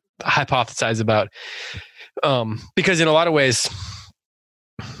hypothesize about. Because in a lot of ways,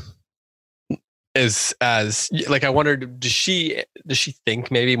 I wondered, does she think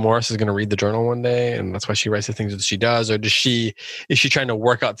maybe Morris is going to read the journal one day, and that's why she writes the things that she does, or is she trying to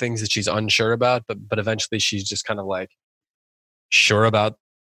work out things that she's unsure about, but eventually she's just kind of like sure about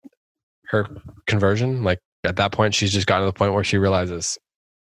her conversion? Like, at that point, she's just gotten to the point where she realizes,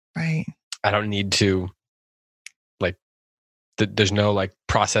 right, I don't need to, like, there's no like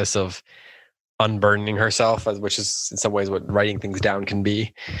process of unburdening herself, which is in some ways what writing things down can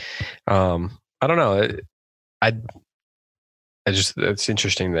be. I don't know. It's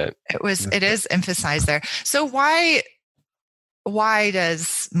interesting that it is emphasized there. So why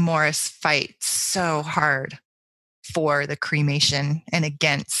does Morris fight so hard for the cremation and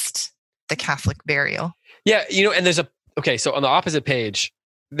against the Catholic burial? Yeah. And so on the opposite page,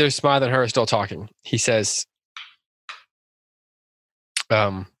 there's Smythe and her still talking. He says,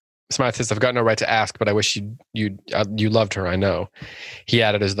 Smythe says, I've got no right to ask, but I wish you loved her, I know. He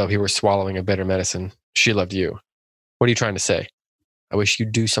added as though he were swallowing a bitter medicine. She loved you. What are you trying to say? I wish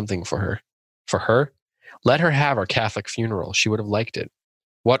you'd do something for her. For her? Let her have her Catholic funeral. She would have liked it.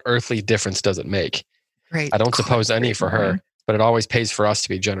 What earthly difference does it make? Great. I don't suppose any for her. but it always pays for us to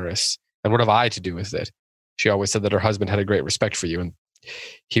be generous. And what have I to do with it? She always said that her husband had a great respect for you, and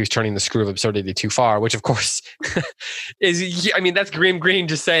he was turning the screw of absurdity too far, which of course is, I mean, that's Graham Greene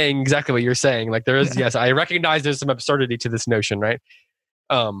just saying exactly what you're saying. Like there is, yes, I recognize there's some absurdity to this notion, right?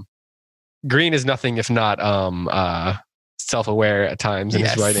 Greene is nothing if not self-aware at times in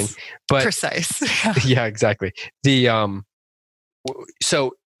his writing, but precise. Yeah, exactly.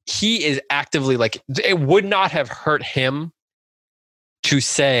 So he is actively like, it would not have hurt him to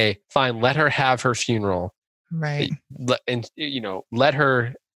say, fine, let her have her funeral. Right. And, let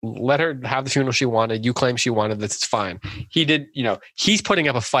her have the funeral she wanted. You claim she wanted this. It's fine. He did, he's putting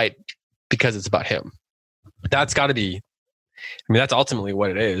up a fight because it's about him. That's got to be, I mean, that's ultimately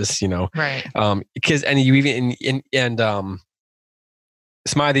what it is, Right. Because, and you even,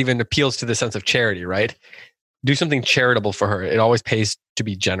 Smythe even appeals to the sense of charity, right? Do something charitable for her. It always pays to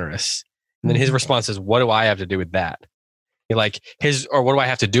be generous. And then his response is, what do I have to do with that? Or what do I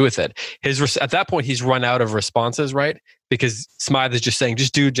have to do with it? At that point, he's run out of responses, right? Because Smythe is just saying,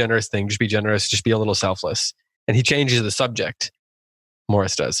 just do a generous thing, just be generous, just be a little selfless. And he changes the subject.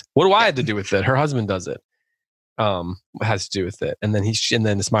 Morris does. What do I have to do with it? Her husband does it. Has to do with it. And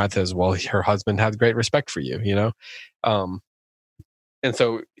then Smythe says, well, her husband had great respect for you, And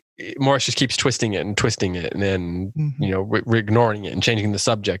so Morris just keeps twisting it, and then ignoring it and changing the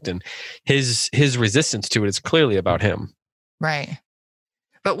subject. And his resistance to it is clearly about him. Right.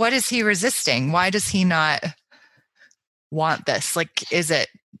 But what is he resisting? Why does he not want this? Like, is it,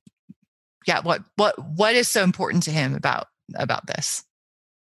 what is so important to him about this?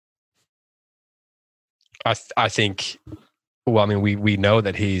 I think, well, I mean, we know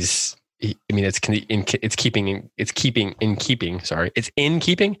that it's in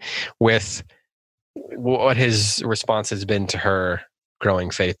keeping with what his response has been to her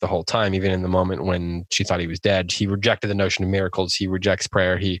growing faith the whole time, even in the moment when she thought he was dead. He rejected the notion of miracles. He rejects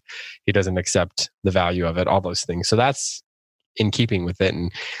prayer. He doesn't accept the value of it, all those things. So that's in keeping with it.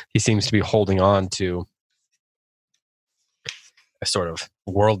 And he seems to be holding on to a sort of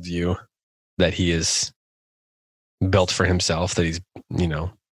worldview that he is built for himself, that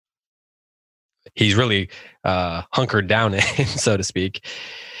he's really hunkered down in, so to speak.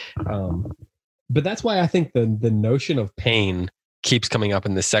 But that's why I think the notion of pain keeps coming up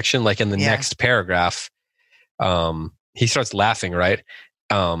in this section. Like in the next paragraph, he starts laughing, right?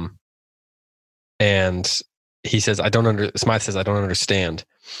 And he says, Smythe says, I don't understand.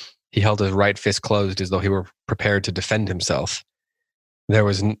 He held his right fist closed as though he were prepared to defend himself. There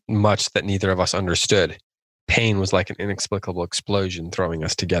was much that neither of us understood. Pain was like an inexplicable explosion throwing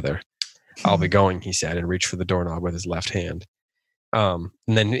us together. I'll be going, he said, and reached for the doorknob with his left hand. And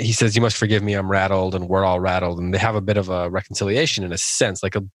then he says, you must forgive me, I'm rattled, and we're all rattled. And they have a bit of a reconciliation in a sense,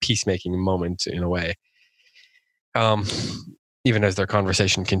 like a peacemaking moment in a way, even as their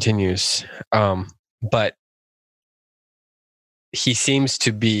conversation continues. But he seems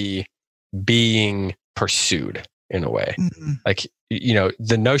to be being pursued in a way. Mm-hmm. Like,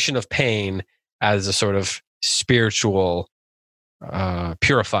 the notion of pain as a sort of spiritual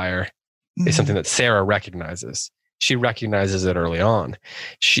purifier is something that Sarah recognizes. She recognizes it early on.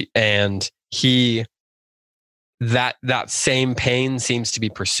 That same pain seems to be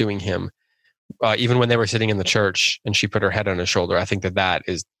pursuing him, even when they were sitting in the church and she put her head on his shoulder. I think that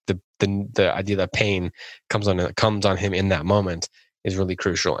is the idea that pain comes on him in that moment is really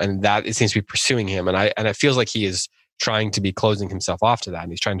crucial, and that it seems to be pursuing him. And it feels like he is trying to be closing himself off to that,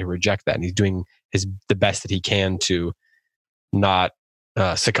 and he's trying to reject that, and he's doing the best that he can to not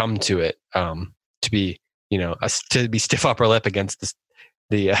succumb to it, to be stiff upper lip against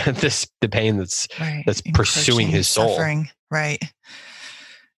the pain that's pursuing his soul. Suffering. Right.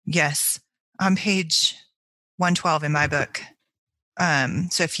 Yes. On page 112 in my book,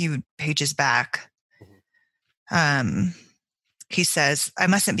 so a few pages back, he says, I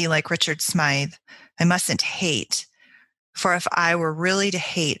mustn't be like Richard Smythe. I mustn't hate. For if I were really to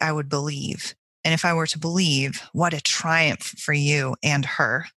hate, I would believe. And if I were to believe, what a triumph for you and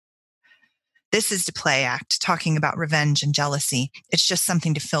her. This is the play act, talking about revenge and jealousy. It's just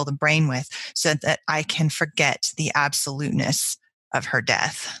something to fill the brain with so that I can forget the absoluteness of her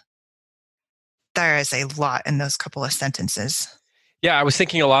death. There is a lot in those couple of sentences. Yeah, I was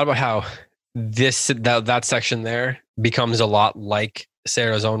thinking a lot about how that section there becomes a lot like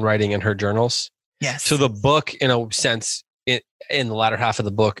Sarah's own writing in her journals. Yes. So the book, in a sense, in the latter half of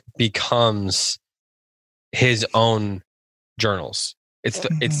the book, becomes his own journals. It's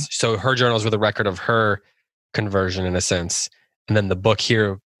so her journals were the record of her conversion in a sense, and then the book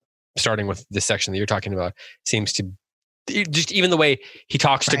here, starting with this section that you're talking about, seems to just even the way he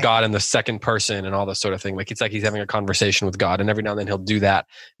talks to Right. God in the second person and all this sort of thing. Like, it's like he's having a conversation with God, and every now and then he'll do that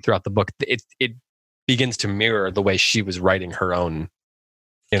throughout the book. It begins to mirror the way she was writing her own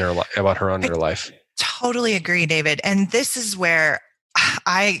about her own inner life. Totally agree, David. And this is where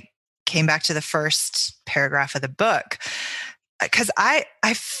I came back to the first paragraph of the book, because I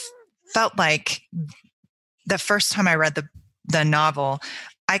felt like the first time I read the novel,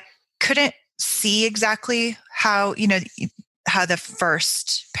 I couldn't see exactly how the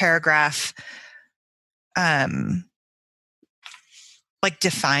first paragraph like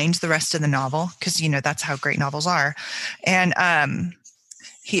defined the rest of the novel, because that's how great novels are. And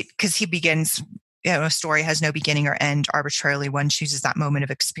he begins, a story has no beginning or end. Arbitrarily, one chooses that moment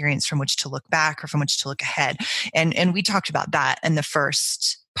of experience from which to look back or from which to look ahead. And we talked about that in the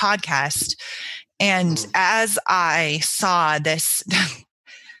first podcast. And as I saw this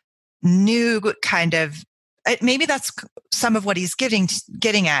new kind of, maybe that's some of what he's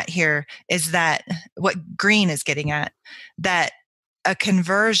getting at here, is that what Green is getting at, that a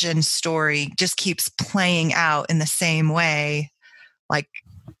conversion story just keeps playing out in the same way, like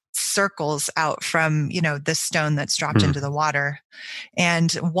circles out from the stone that's dropped into the water. And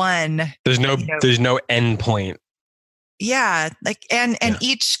there's no end point. Yeah, like and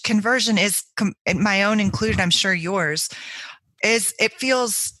each conversion is my own included, I'm sure yours is, it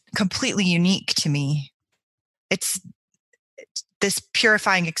feels completely unique to me. It's this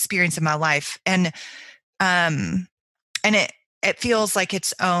purifying experience in my life, and it feels like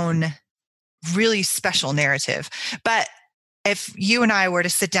its own really special narrative. But if you and I were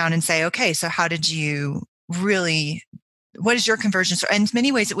to sit down and say, okay, so how did you what is your conversion story? And in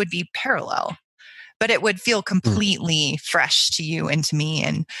many ways it would be parallel, but it would feel completely fresh to you and to me.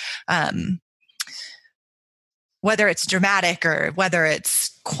 And whether it's dramatic or whether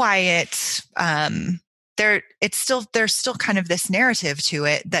it's quiet, there's still kind of this narrative to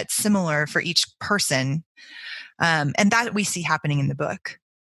it that's similar for each person. And that we see happening in the book,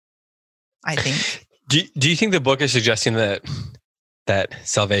 I think. Do you think the book is suggesting that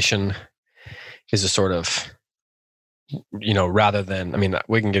salvation is a sort of, rather than, I mean,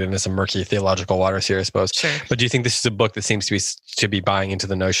 we can get into some murky theological waters here, I suppose. Sure. But do you think this is a book that seems to be buying into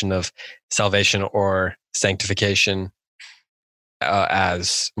the notion of salvation or sanctification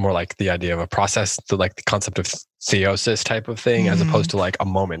as more like the idea of a process, like the concept of theosis type of thing, as opposed to like a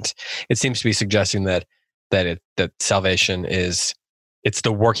moment? It seems to be suggesting that salvation it's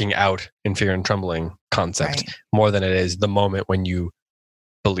the working out in fear and trembling concept, right, more than it is the moment when you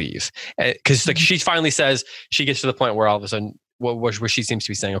believe. Because like she finally says, she gets to the point where all of a sudden, where she seems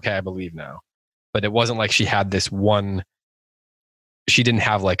to be saying, okay, I believe now. But it wasn't like she had this one. She didn't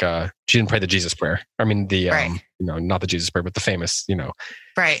have she didn't pray the Jesus prayer. I mean, right, not the Jesus prayer, but the famous,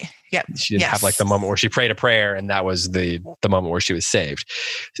 right. Yep. She didn't have like the moment where she prayed a prayer, and that was the moment where she was saved.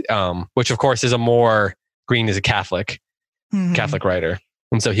 Which of course is Green is a Catholic writer.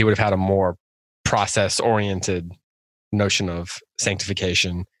 And so he would have had a more process oriented notion of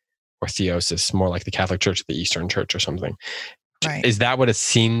sanctification or theosis, more like the Catholic Church, the Eastern Church or something. Right. Is that what it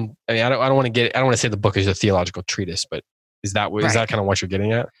seemed? I mean, I don't want to say the book is a theological treatise, but is that kind of what you're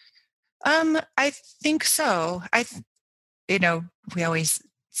getting at? I think so. We always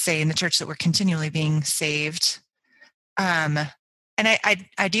say in the church that we're continually being saved. And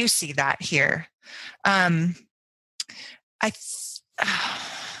I do see that here. I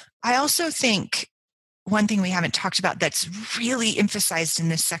also think one thing we haven't talked about that's really emphasized in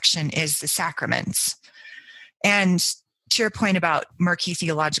this section is the sacraments. And to your point about murky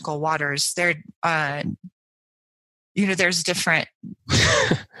theological waters, there's different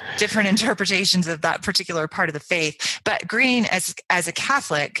interpretations of that particular part of the faith. But Green, as a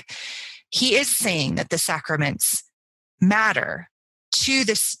Catholic, he is saying that the sacraments matter to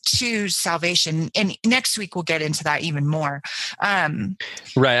salvation. And next week we'll get into that even more. Right.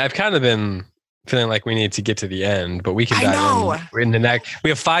 I've kind of been feeling like we need to get to the end, but we can dive in the next. We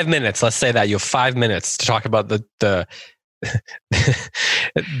have 5 minutes. Let's say that you have 5 minutes to talk about the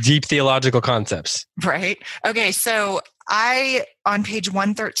deep theological concepts. Right. Okay. So on page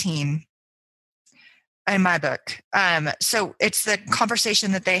 113 in my book, so it's the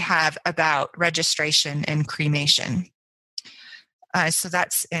conversation that they have about registration and cremation. So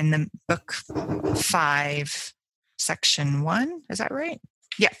that's in the book 5, section 1. Is that right?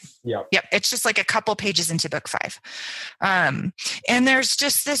 Yeah. Yep. It's just like a couple pages into book 5. And there's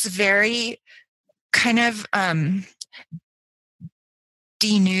just this very kind of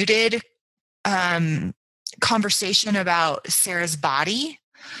denuded conversation about Sarah's body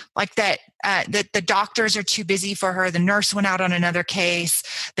like that the doctors are too busy for her. The nurse went out on another case.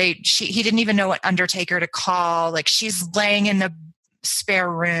 He didn't even know what undertaker to call. Like, she's laying in the spare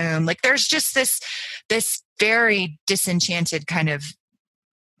room. Like, there's just this very disenchanted kind of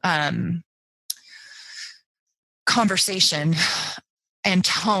conversation and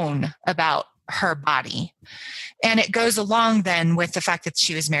tone about her body. And it goes along then with the fact that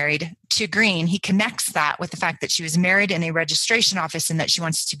she was married to Green. He connects that with the fact that she was married in a registration office and that she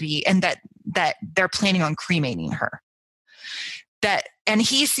wants to be, and that they're planning on cremating her. And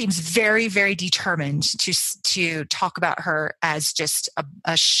he seems very, very determined to talk about her as just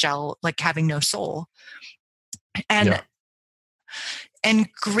a shell, like having no soul. And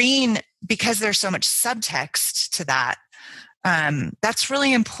Green, because there's so much subtext to that, that's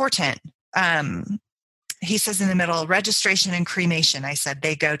really important. He says in the middle, registration and cremation, I said,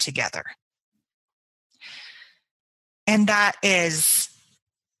 they go together. And that is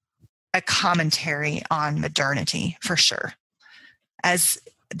a commentary on modernity for sure. As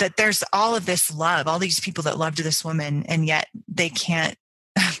that there's all of this love, all these people that loved this woman, and yet they can't,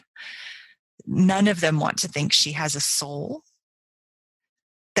 none of them want to think she has a soul,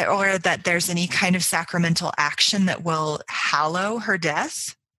 or that there's any kind of sacramental action that will hallow her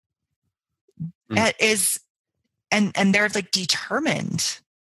death. It is, and they're like determined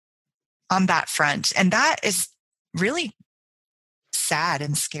on that front. And that is really sad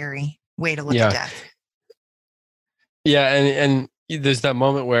and scary way to look at death. Yeah. And there's that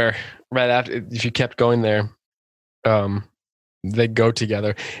moment where right after, if you kept going there, they go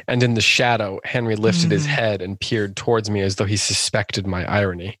together, and in the shadow, Henry lifted his head and peered towards me as though he suspected my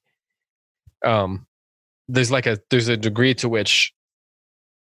irony. There's a degree to which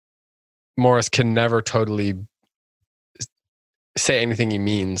Morris can never totally say anything he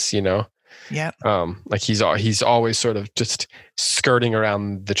means, you know? Yeah. Like he's always sort of just skirting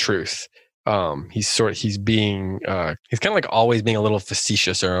around the truth. He's kind of like always being a little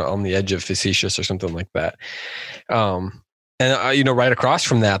facetious or on the edge of facetious or something like that. And right across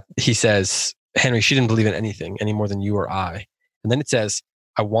from that, he says, Henry, she didn't believe in anything any more than you or I. And then it says,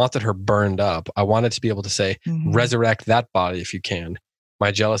 I wanted her burned up. I wanted to be able to say, resurrect that body if you can.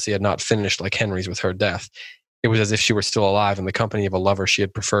 My jealousy had not finished like Henry's with her death. It was as if she were still alive in the company of a lover she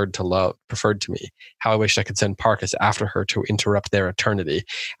had preferred to me. How I wished I could send Parcus after her to interrupt their eternity.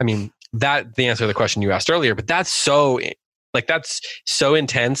 I mean, that the answer to the question you asked earlier, but that's so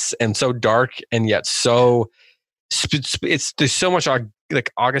intense and so dark, and yet so there's so much like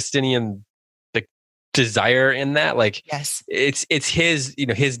Augustinian like desire in that. Like, yes, it's his,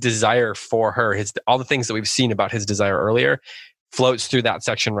 his desire for her, all the things that we've seen about his desire earlier floats through that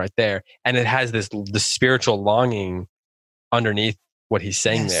section right there. And it has the spiritual longing underneath what he's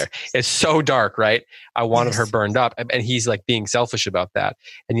saying there. It's so dark, right? I wanted her burned up. And he's like being selfish about that.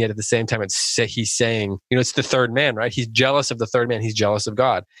 And yet at the same time, he's saying, it's the third man, right? He's jealous of the third man. He's jealous of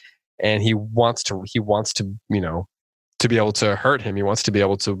God. And he wants to, to be able to hurt him. He wants to be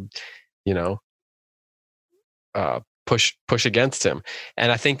able to, push against him. And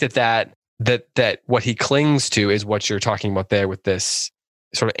I think that what he clings to is what you're talking about there with this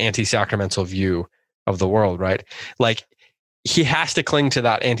sort of anti-sacramental view of the world, right? Like he has to cling to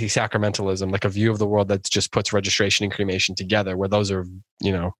that anti-sacramentalism, like a view of the world that just puts registration and cremation together, where those are,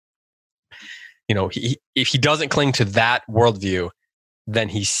 if he doesn't cling to that worldview, then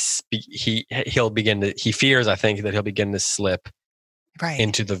he fears, I think, that he'll begin to slip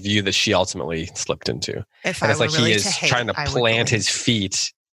into the view that she ultimately slipped into. And it's like he is trying to plant his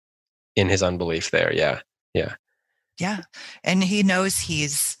feet in his unbelief there. Yeah. And he knows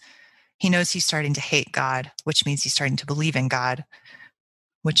he's starting to hate God, which means he's starting to believe in God,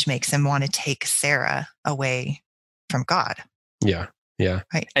 which makes him want to take Sarah away from God. Yeah.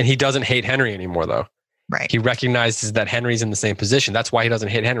 Right. And he doesn't hate Henry anymore, though. Right. He recognizes that Henry's in the same position. That's why he doesn't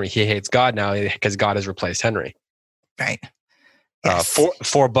hate Henry. He hates God now because God has replaced Henry. Right. Yes.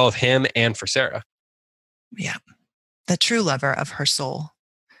 For both him and for Sarah. Yeah. The true lover of her soul.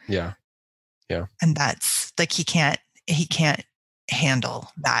 Yeah. And that's like, he can't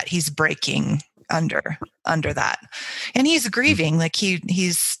handle that. He's breaking under that. And he's grieving. Like he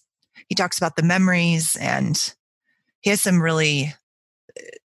talks about the memories, and he has some really,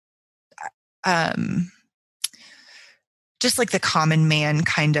 just like the common man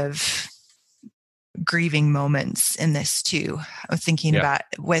kind of grieving moments in this too. I was thinking about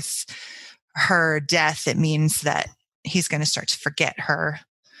with her death, it means that he's going to start to forget her.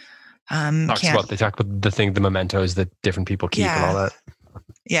 They talk about the mementos that different people keep and all that.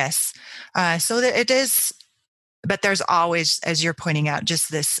 Yes. So that it is, but there's always, as you're pointing out,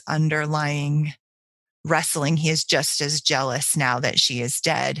 just this underlying wrestling. He is just as jealous now that she is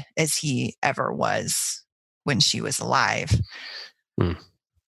dead as he ever was when she was alive. And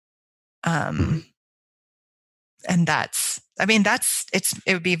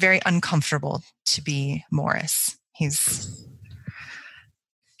it would be very uncomfortable to be Morris. He's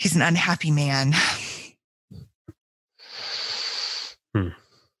an unhappy man.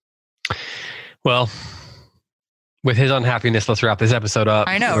 Well, with his unhappiness, let's wrap this episode up.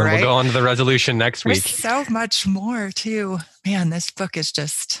 I know, right? We'll go on to the resolution next week. There's so much more too. Man, this book is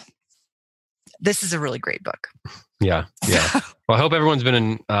this is a really great book. Yeah. Well, I hope everyone's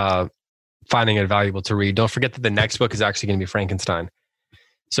been finding it valuable to read. Don't forget that the next book is actually going to be Frankenstein.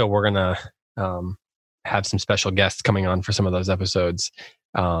 So we're going to have some special guests coming on for some of those episodes.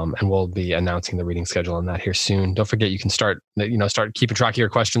 And we'll be announcing the reading schedule on that here soon. Don't forget, you can start keeping track of your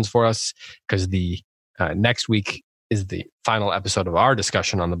questions for us, because the next week is the final episode of our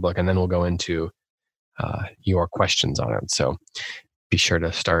discussion on the book. And then we'll go into your questions on it. So be sure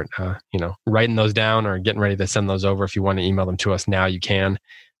to start, writing those down or getting ready to send those over. If you want to email them to us now, you can.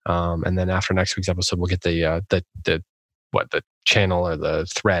 And then after next week's episode, we'll get the channel or the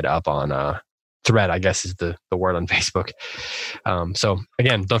thread up on thread, I guess is the word on Facebook. So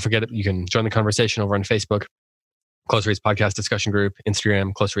again, don't forget, you can join the conversation over on Facebook, Close Reads Podcast Discussion Group,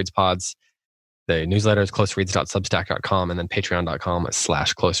 Instagram, Close Reads Pods. The newsletter is closereads.substack.com, and then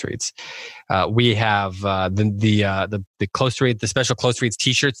patreon.com/closereads. We have the Close Read, the special Close Reads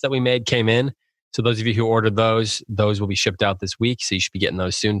t-shirts that we made came in. So those of you who ordered those will be shipped out this week. So you should be getting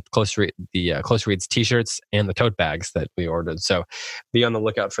those soon. The Close Reads t-shirts and the tote bags that we ordered. So be on the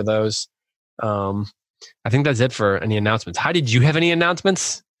lookout for those. I think that's it for any announcements. How did you have any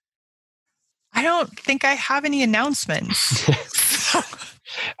announcements? I don't think I have any announcements.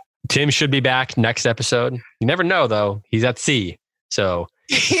 Tim should be back next episode. You never know, though. He's at sea. So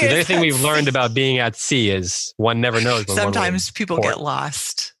the only thing we've learned about being at sea is one never knows. Sometimes people get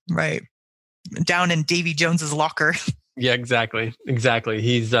lost, right? Down in Davy Jones's locker. Yeah, exactly.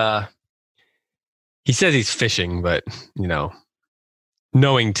 He says he's fishing, but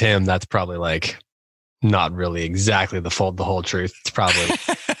knowing Tim, that's probably like not really exactly the whole truth. It's probably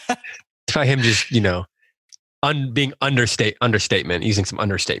him just, being understatement, using some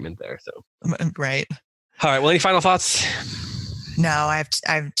understatement there. So right. All right. Well, any final thoughts? No, I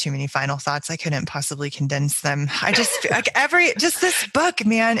have too many final thoughts. I couldn't possibly condense them. I just this book,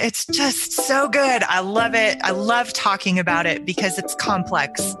 man, it's just so good. I love it. I love talking about it because it's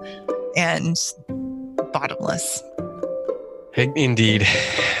complex and bottomless. Indeed.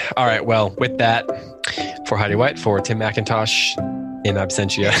 All right. Well, with that, for Heidi White, for Tim McIntosh in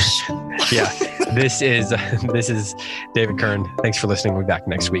absentia. Yeah. This is David Kern. Thanks for listening. We'll be back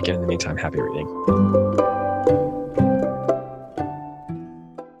next week. And in the meantime, happy reading.